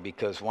funny,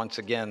 because once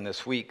again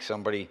this week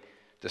somebody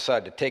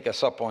decided to take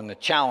us up on the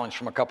challenge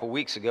from a couple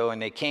weeks ago,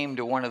 and they came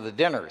to one of the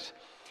dinners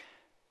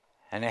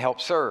and they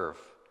helped serve.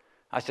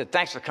 I said,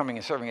 thanks for coming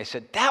and serving. They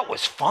said, that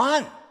was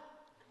fun.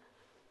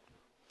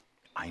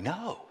 I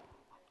know.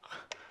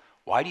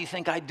 Why do you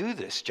think I do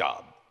this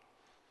job?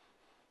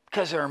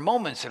 Because there are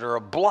moments that are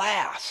a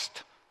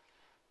blast.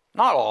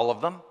 Not all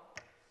of them,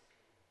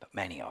 but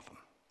many of them.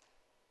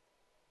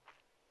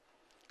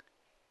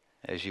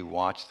 As you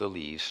watch the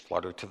leaves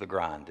flutter to the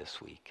ground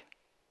this week,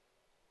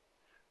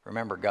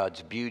 remember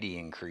God's beauty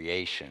in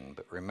creation,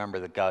 but remember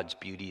that God's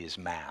beauty is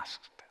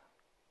masked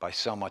by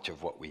so much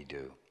of what we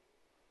do.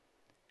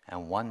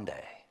 And one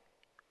day,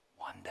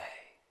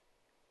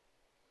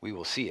 we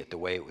will see it the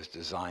way it was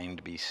designed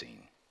to be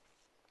seen.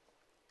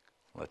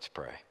 Let's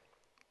pray.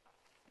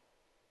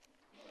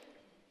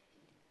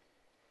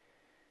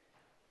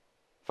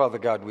 Father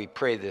God, we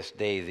pray this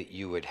day that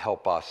you would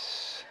help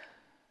us,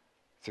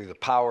 through the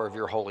power of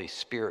your Holy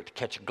Spirit, to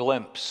catch a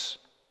glimpse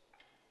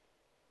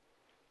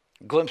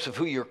of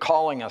who you're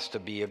calling us to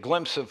be, a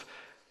glimpse of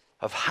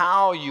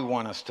how you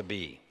want us to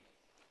be,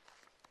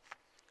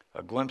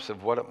 a glimpse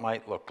of what it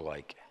might look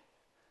like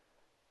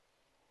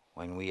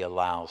when we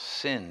allow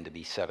sin to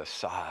be set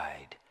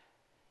aside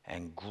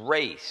and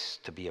grace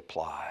to be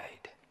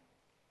applied,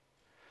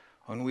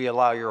 when we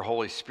allow your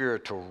Holy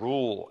Spirit to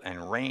rule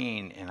and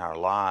reign in our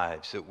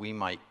lives, that we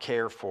might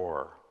care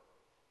for,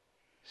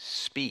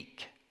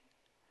 speak,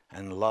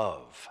 and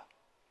love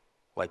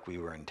like we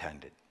were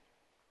intended.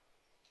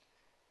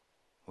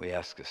 We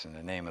ask this in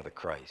the name of the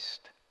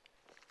Christ.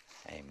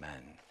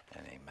 Amen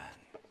and amen.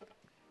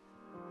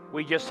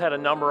 We just had a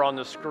number on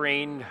the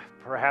screen.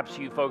 Perhaps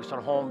you folks at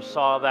home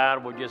saw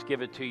that. We'll just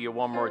give it to you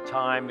one more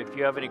time. If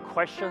you have any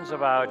questions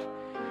about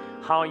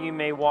how you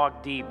may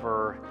walk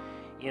deeper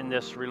in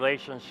this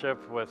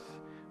relationship with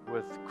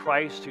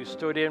Christ who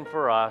stood in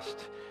for us,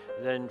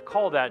 then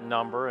call that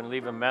number and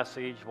leave a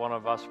message. One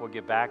of us will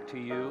get back to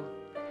you.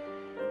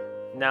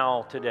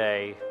 Now,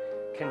 today,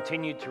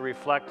 continue to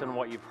reflect on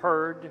what you've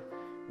heard.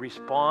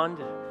 Respond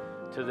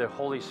to the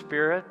Holy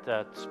Spirit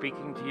that's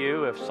speaking to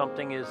you. If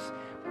something is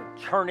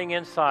turning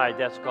inside,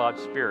 that's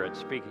God's Spirit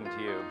speaking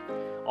to you.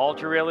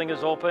 Altar railing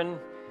is open.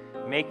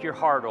 Make your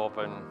heart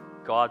open.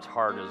 God's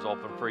heart is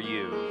open for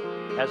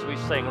you. As we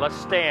sing, let's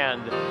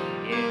stand.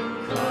 In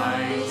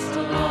Christ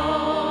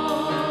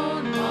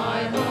alone,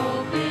 my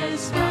hope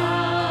is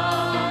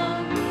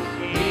found.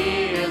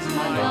 He is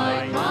my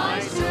light, my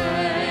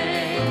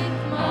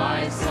strength,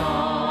 my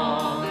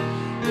song.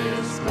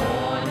 This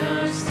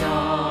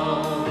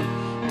cornerstone,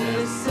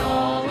 this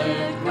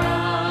solid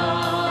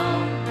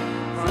ground,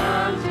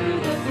 firm through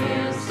the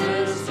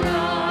fiercest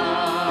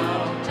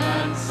drought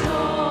and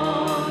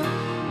storm.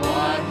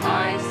 What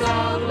heights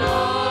of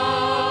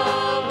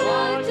love,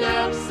 what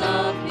depths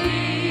of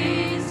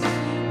peace,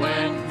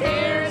 when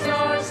fears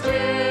are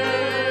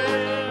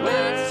still,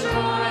 when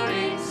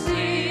striving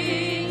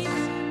cease.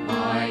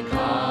 My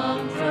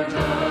comforter,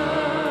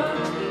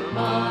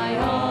 my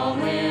all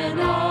in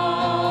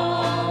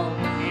all,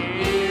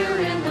 here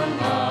in the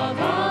love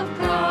of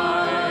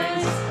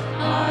Christ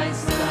I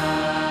stand.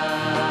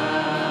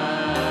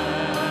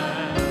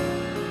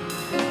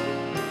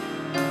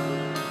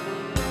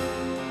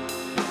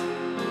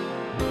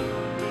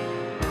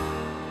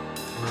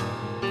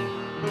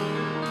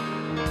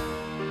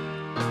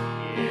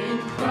 In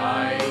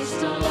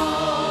Christ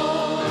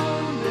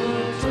alone, who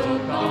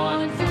took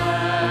on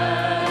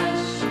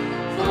flesh,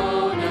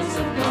 fullness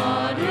of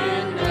God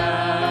in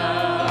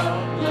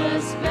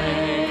helpless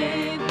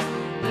babe,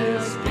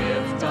 this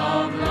gift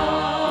of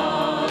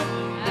love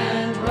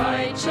and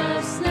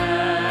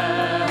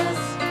righteousness,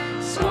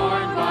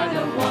 scorned by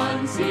the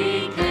ones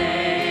he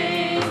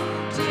came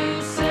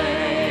to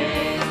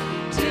save,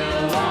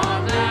 till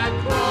on that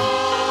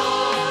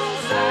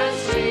cross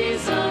as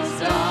Jesus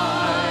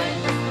died,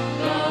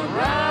 the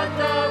wrath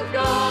of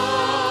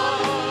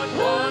God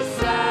was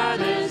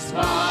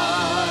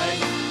satisfied.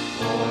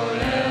 For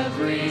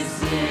every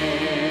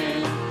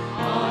sin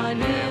on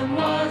him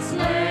was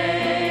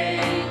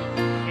laid.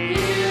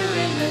 Here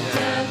in the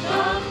death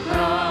of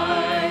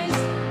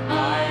Christ I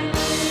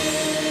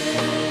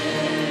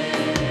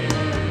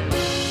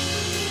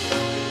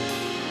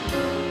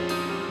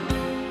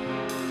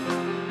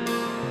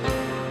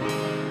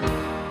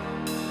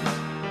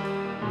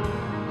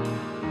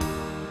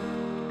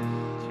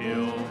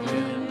till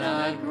in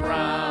the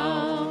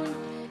ground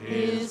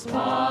his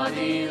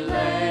body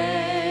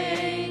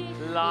lay,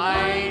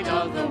 light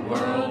of the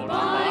world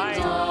by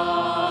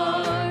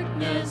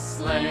darkness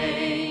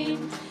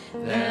slain,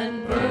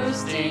 then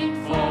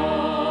bursting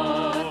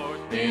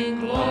forth in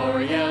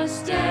glorious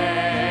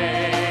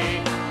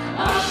day,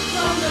 up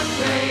from the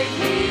grave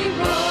he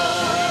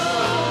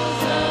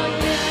rose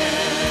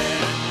again,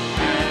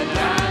 and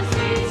as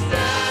he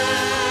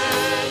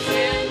stands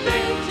in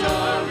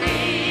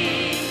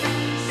victory,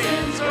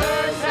 sin's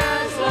curse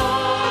has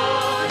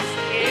lost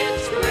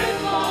its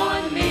grip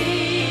on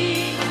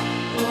me.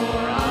 For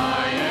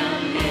I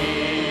am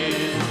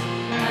his,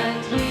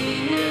 and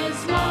he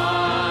is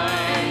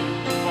mine,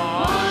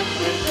 bought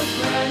with the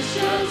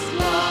precious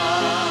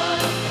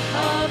blood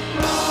of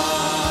Christ.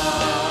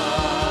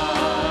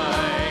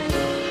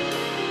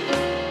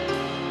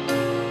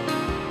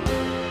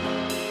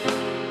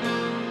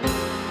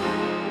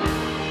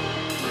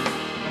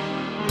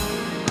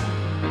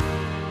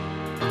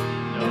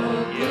 No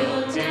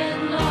guilt in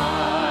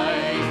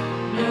life,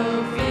 no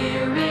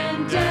fear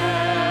in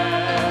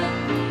death.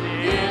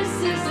 This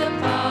is the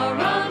power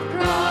of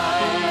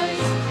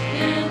Christ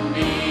in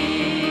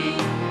me.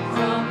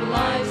 From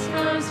life's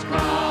first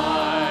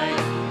cry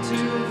to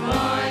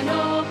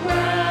final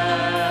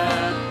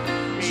breath,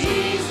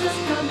 Jesus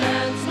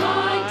commands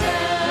my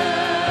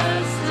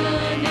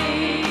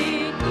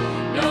destiny.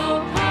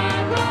 No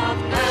power of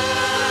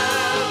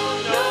hell,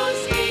 no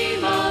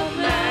scheme of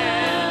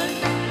man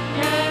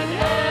can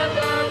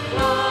ever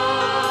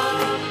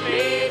pluck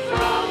me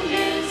from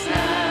his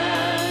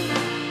hand,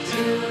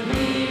 till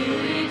he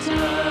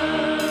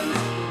returns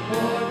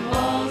or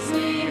calls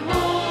me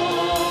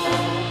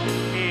home.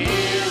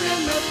 Here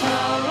in the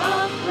power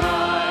of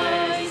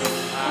Christ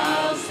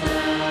I'll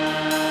stand.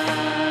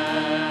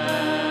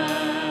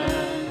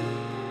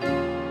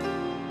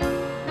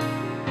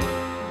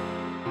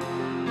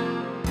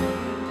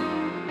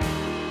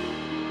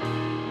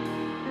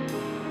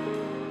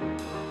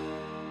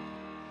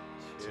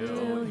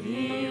 Till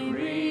he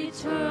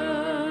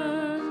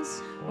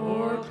returns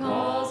or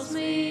calls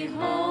me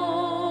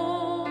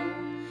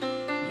home,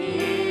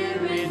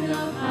 here in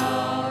the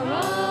power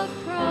of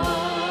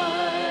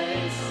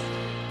Christ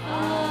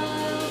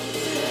I'll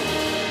stand.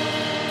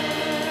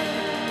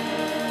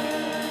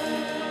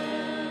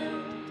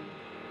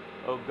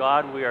 Oh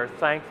God, we are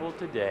thankful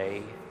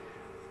today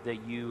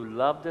that you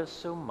loved us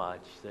so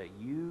much that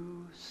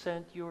you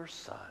sent your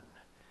Son,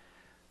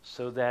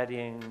 so that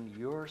in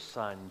your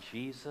Son,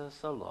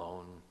 Jesus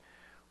alone,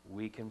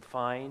 we can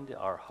find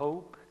our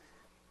hope,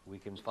 we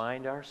can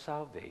find our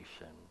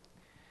salvation,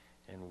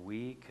 and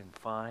we can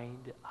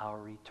find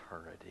our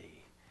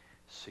eternity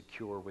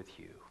secure with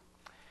you.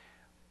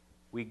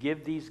 We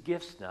give these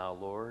gifts now,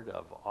 Lord,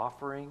 of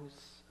offerings,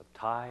 of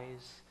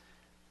tithes,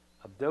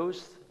 of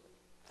those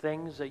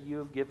things that you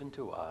have given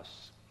to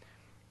us.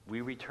 We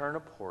return a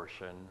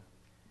portion,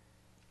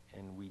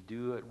 and we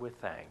do it with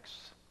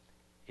thanks.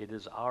 It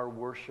is our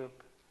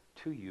worship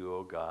to you,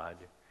 O God,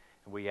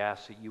 and we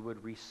ask that you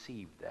would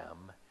receive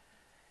them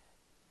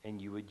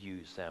and you would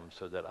use them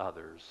so that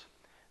others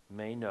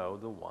may know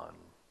the one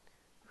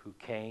who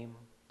came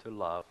to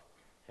love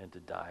and to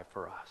die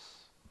for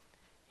us.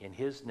 In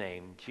his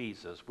name,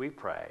 Jesus, we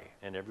pray,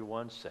 and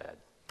everyone said,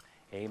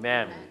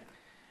 amen.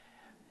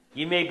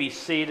 You may be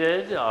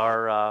seated.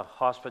 Our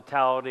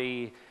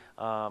hospitality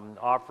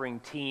offering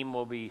team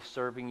will be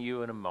serving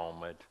you in a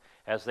moment.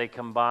 As they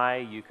come by,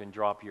 you can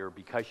drop your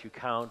Because You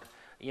Count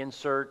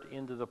insert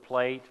into the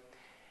plate.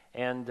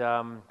 And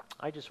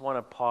I just want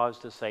to pause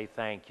to say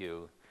thank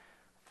you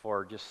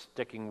for just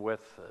sticking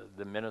with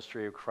the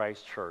ministry of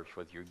Christ Church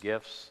with your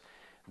gifts.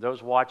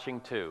 Those watching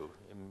too,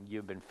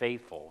 you've been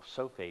faithful,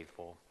 so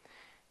faithful.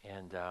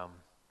 And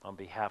on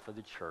behalf of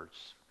the church,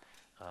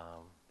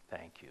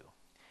 thank you.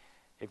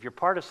 If you're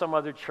part of some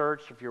other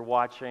church, if you're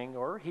watching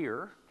or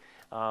here,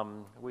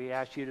 we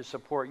ask you to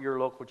support your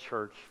local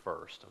church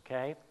first,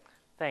 okay?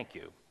 Thank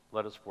you.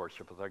 Let us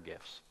worship with our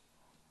gifts.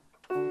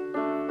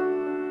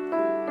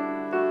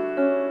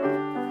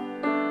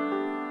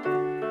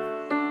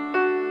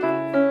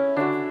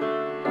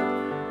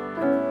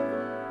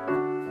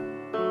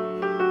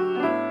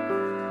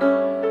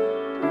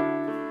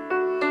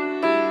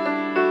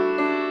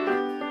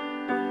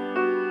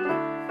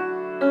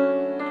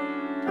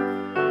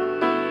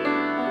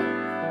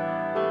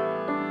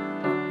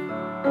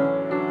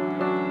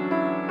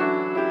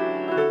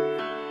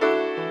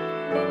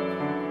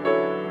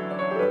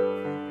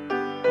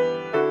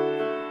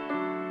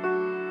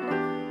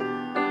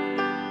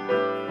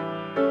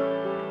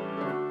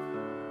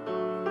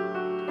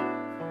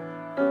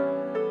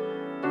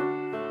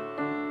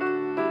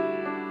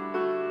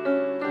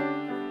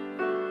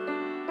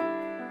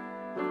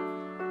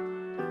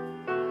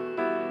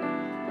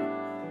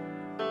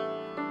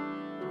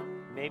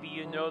 Maybe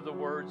you know the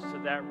words to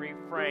that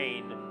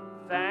refrain.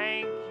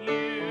 Thank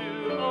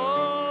you,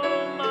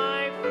 oh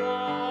my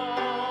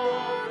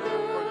Father,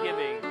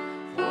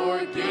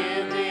 for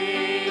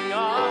giving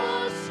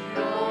us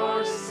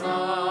your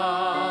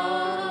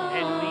Son,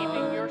 and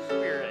leaving your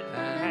Spirit,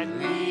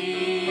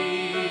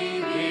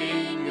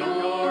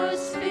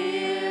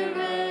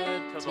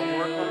 till the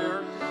work on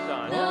earth is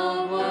done. The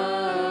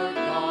work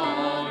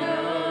on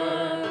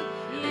earth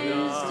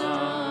is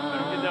done. I'm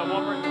gonna do that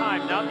one more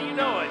time. Now that you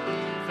know it.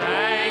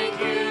 Thank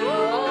you,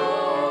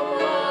 oh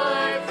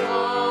my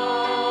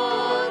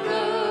Father,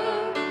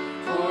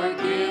 for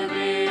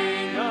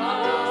giving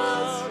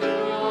us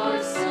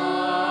your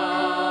Son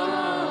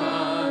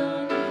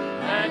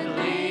and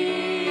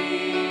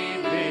leaving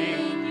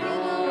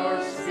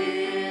your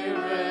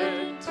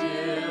Spirit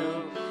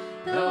till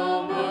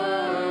the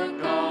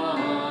work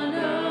on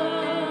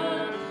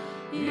earth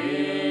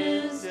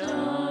is done.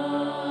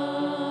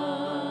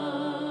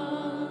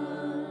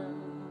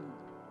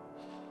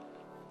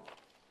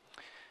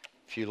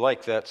 If you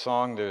like that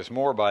song, there's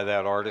more by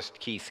that artist,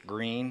 Keith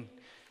Green,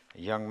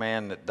 a young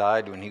man that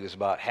died when he was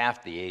about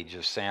half the age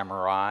of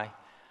Samurai,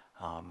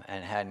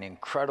 and had an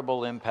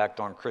incredible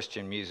impact on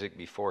Christian music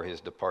before his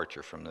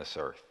departure from this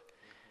earth.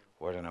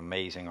 What an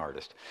amazing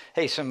artist.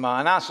 Hey, some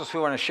announcements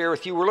we want to share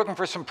with you. We're looking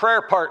for some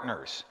prayer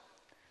partners.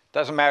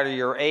 Doesn't matter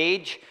your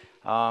age,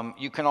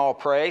 you can all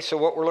pray. So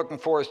what we're looking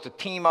for is to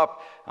team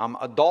up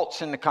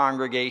adults in the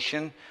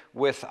congregation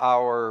with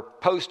our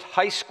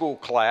post-high school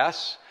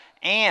class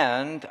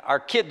and our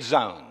kids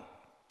zone,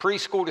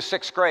 preschool to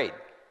 6th grade.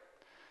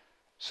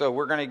 So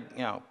we're going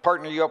to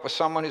partner you up with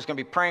someone who's going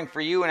to be praying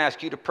for you and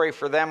ask you to pray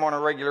for them on a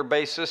regular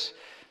basis.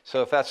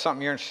 So if that's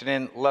something you're interested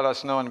in, let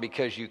us know on the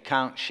Because You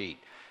Count sheet.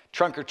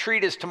 Trunk or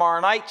Treat is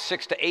tomorrow night,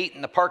 6 to 8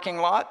 in the parking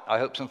lot. I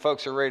hope some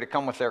folks are ready to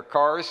come with their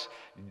cars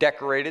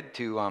decorated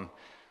to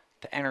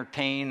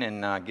entertain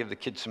and give the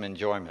kids some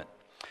enjoyment.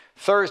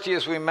 Thursday,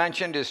 as we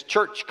mentioned, is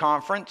church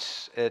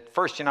conference at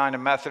First United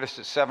Methodist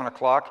at 7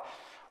 o'clock.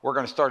 We're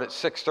going to start at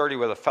 6:30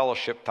 with a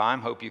fellowship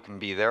time. Hope you can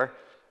be there.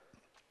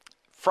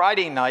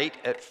 Friday night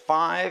at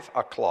 5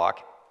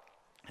 o'clock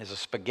is a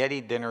spaghetti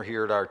dinner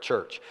here at our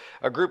church.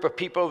 A group of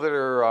people that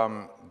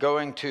are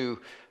going to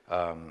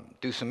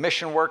do some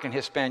mission work in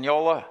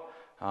Hispaniola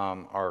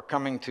are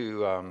coming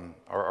to,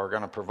 are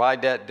going to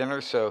provide that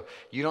dinner. So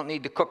you don't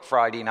need to cook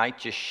Friday night.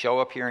 Just show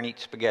up here and eat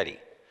spaghetti.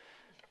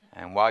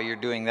 And while you're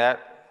doing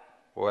that,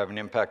 we'll have an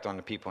impact on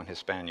the people in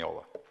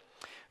Hispaniola.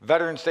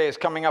 Veterans Day is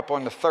coming up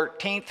on the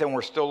 13th, and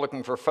we're still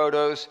looking for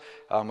photos.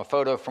 A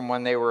photo from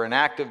when they were in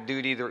active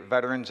duty, the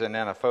veterans, and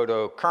then a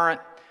photo current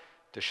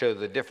to show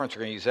the difference. We're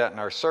going to use that in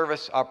our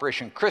service.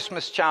 Operation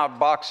Christmas Child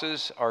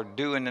boxes are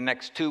due in the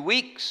next 2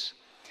 weeks,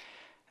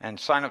 and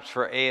sign-ups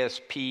for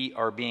ASP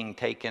are being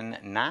taken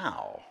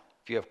now.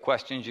 If you have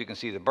questions, you can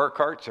see the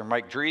Burkharts or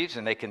Mike Dreves,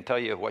 and they can tell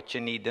you what you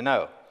need to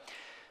know.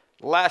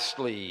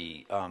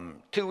 Lastly,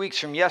 2 weeks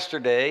from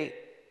yesterday,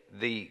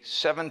 the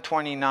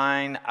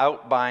 729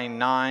 Out by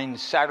 9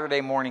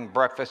 Saturday morning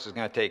breakfast is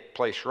going to take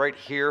place right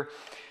here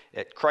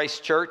at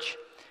Christ Church.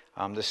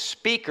 The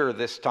speaker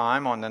this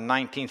time on the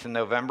 19th of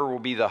November will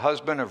be the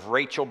husband of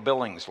Rachel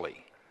Billingsley.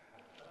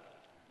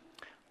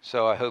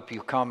 So I hope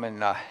you come and...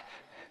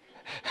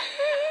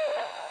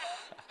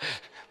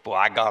 Boy,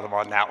 I got him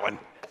on that one.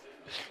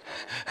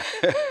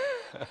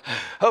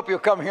 Hope you'll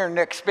come here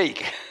next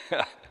speak.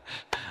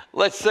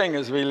 Let's sing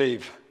as we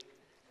leave.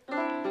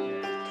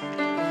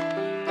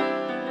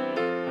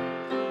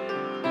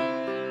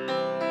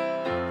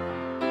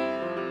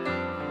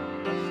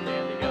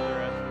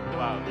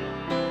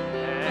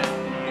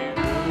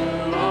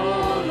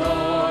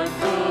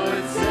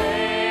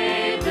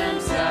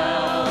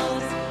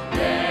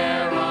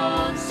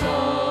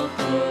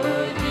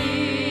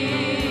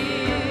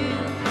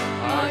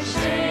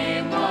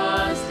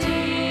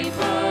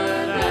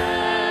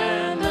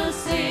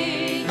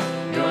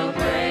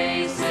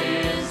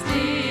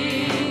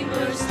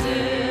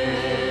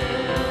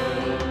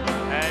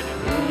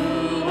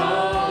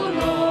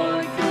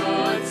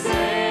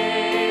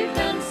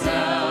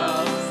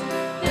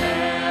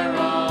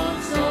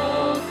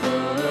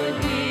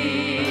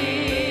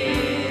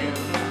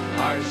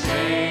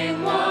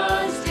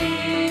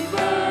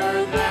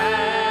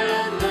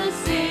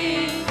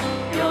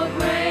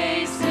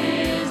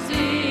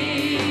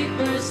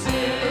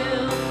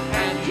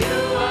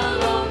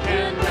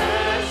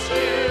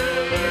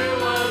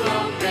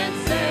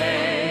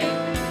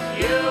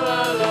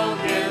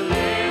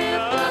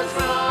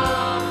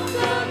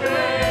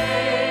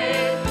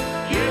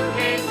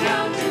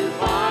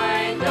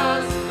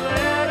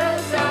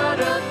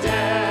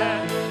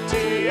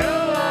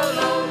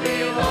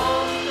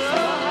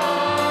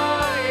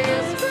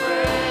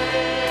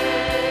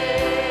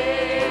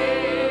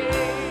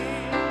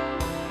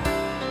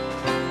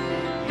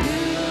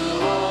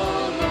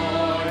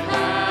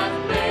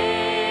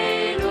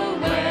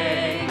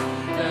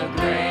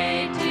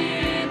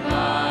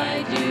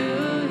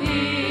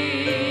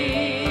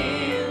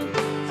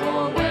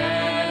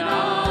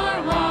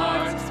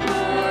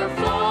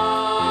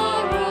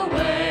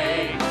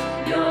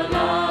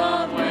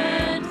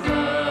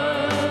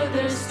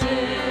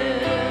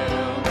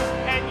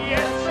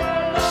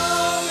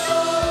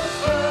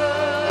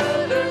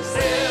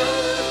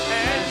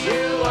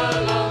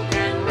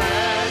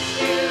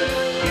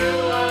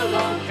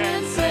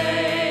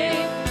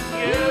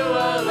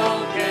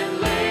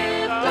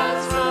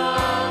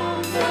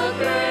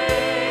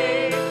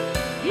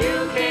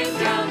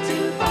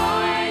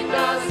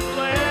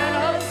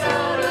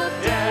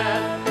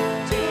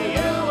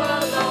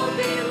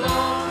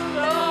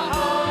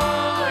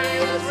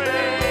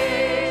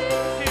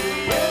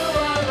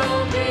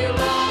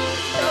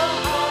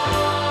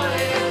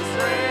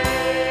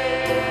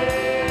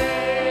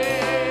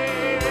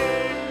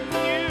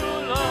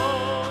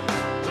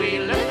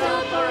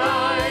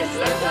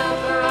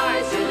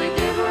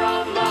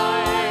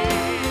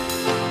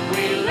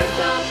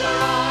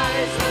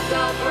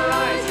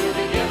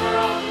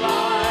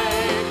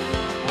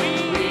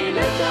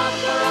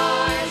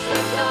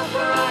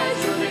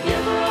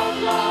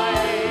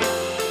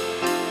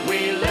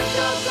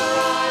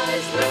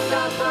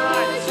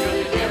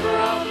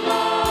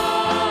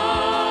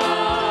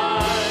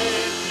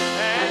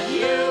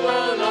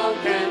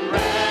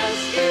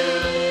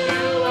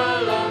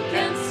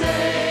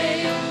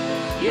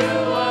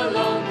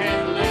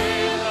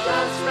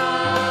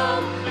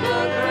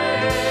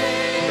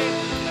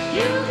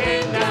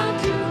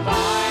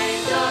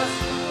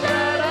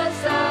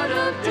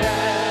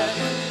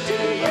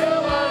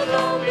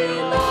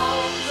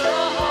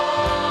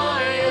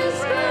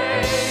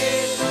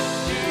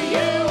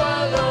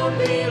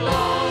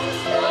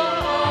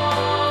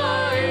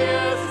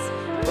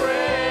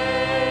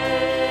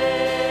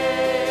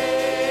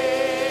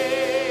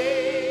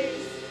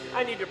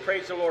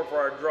 Praise the Lord for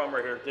our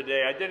drummer here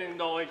today. I didn't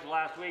acknowledge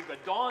last week,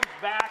 but Don's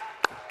back,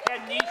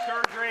 had knee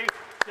surgery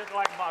just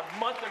like about a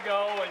month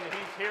ago, and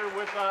he's here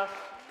with us.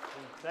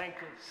 And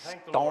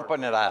thank the Lord.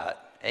 Stomping it out.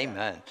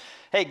 Amen.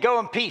 Hey, go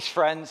in peace,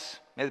 friends.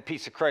 May the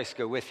peace of Christ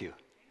go with you.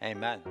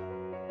 Amen.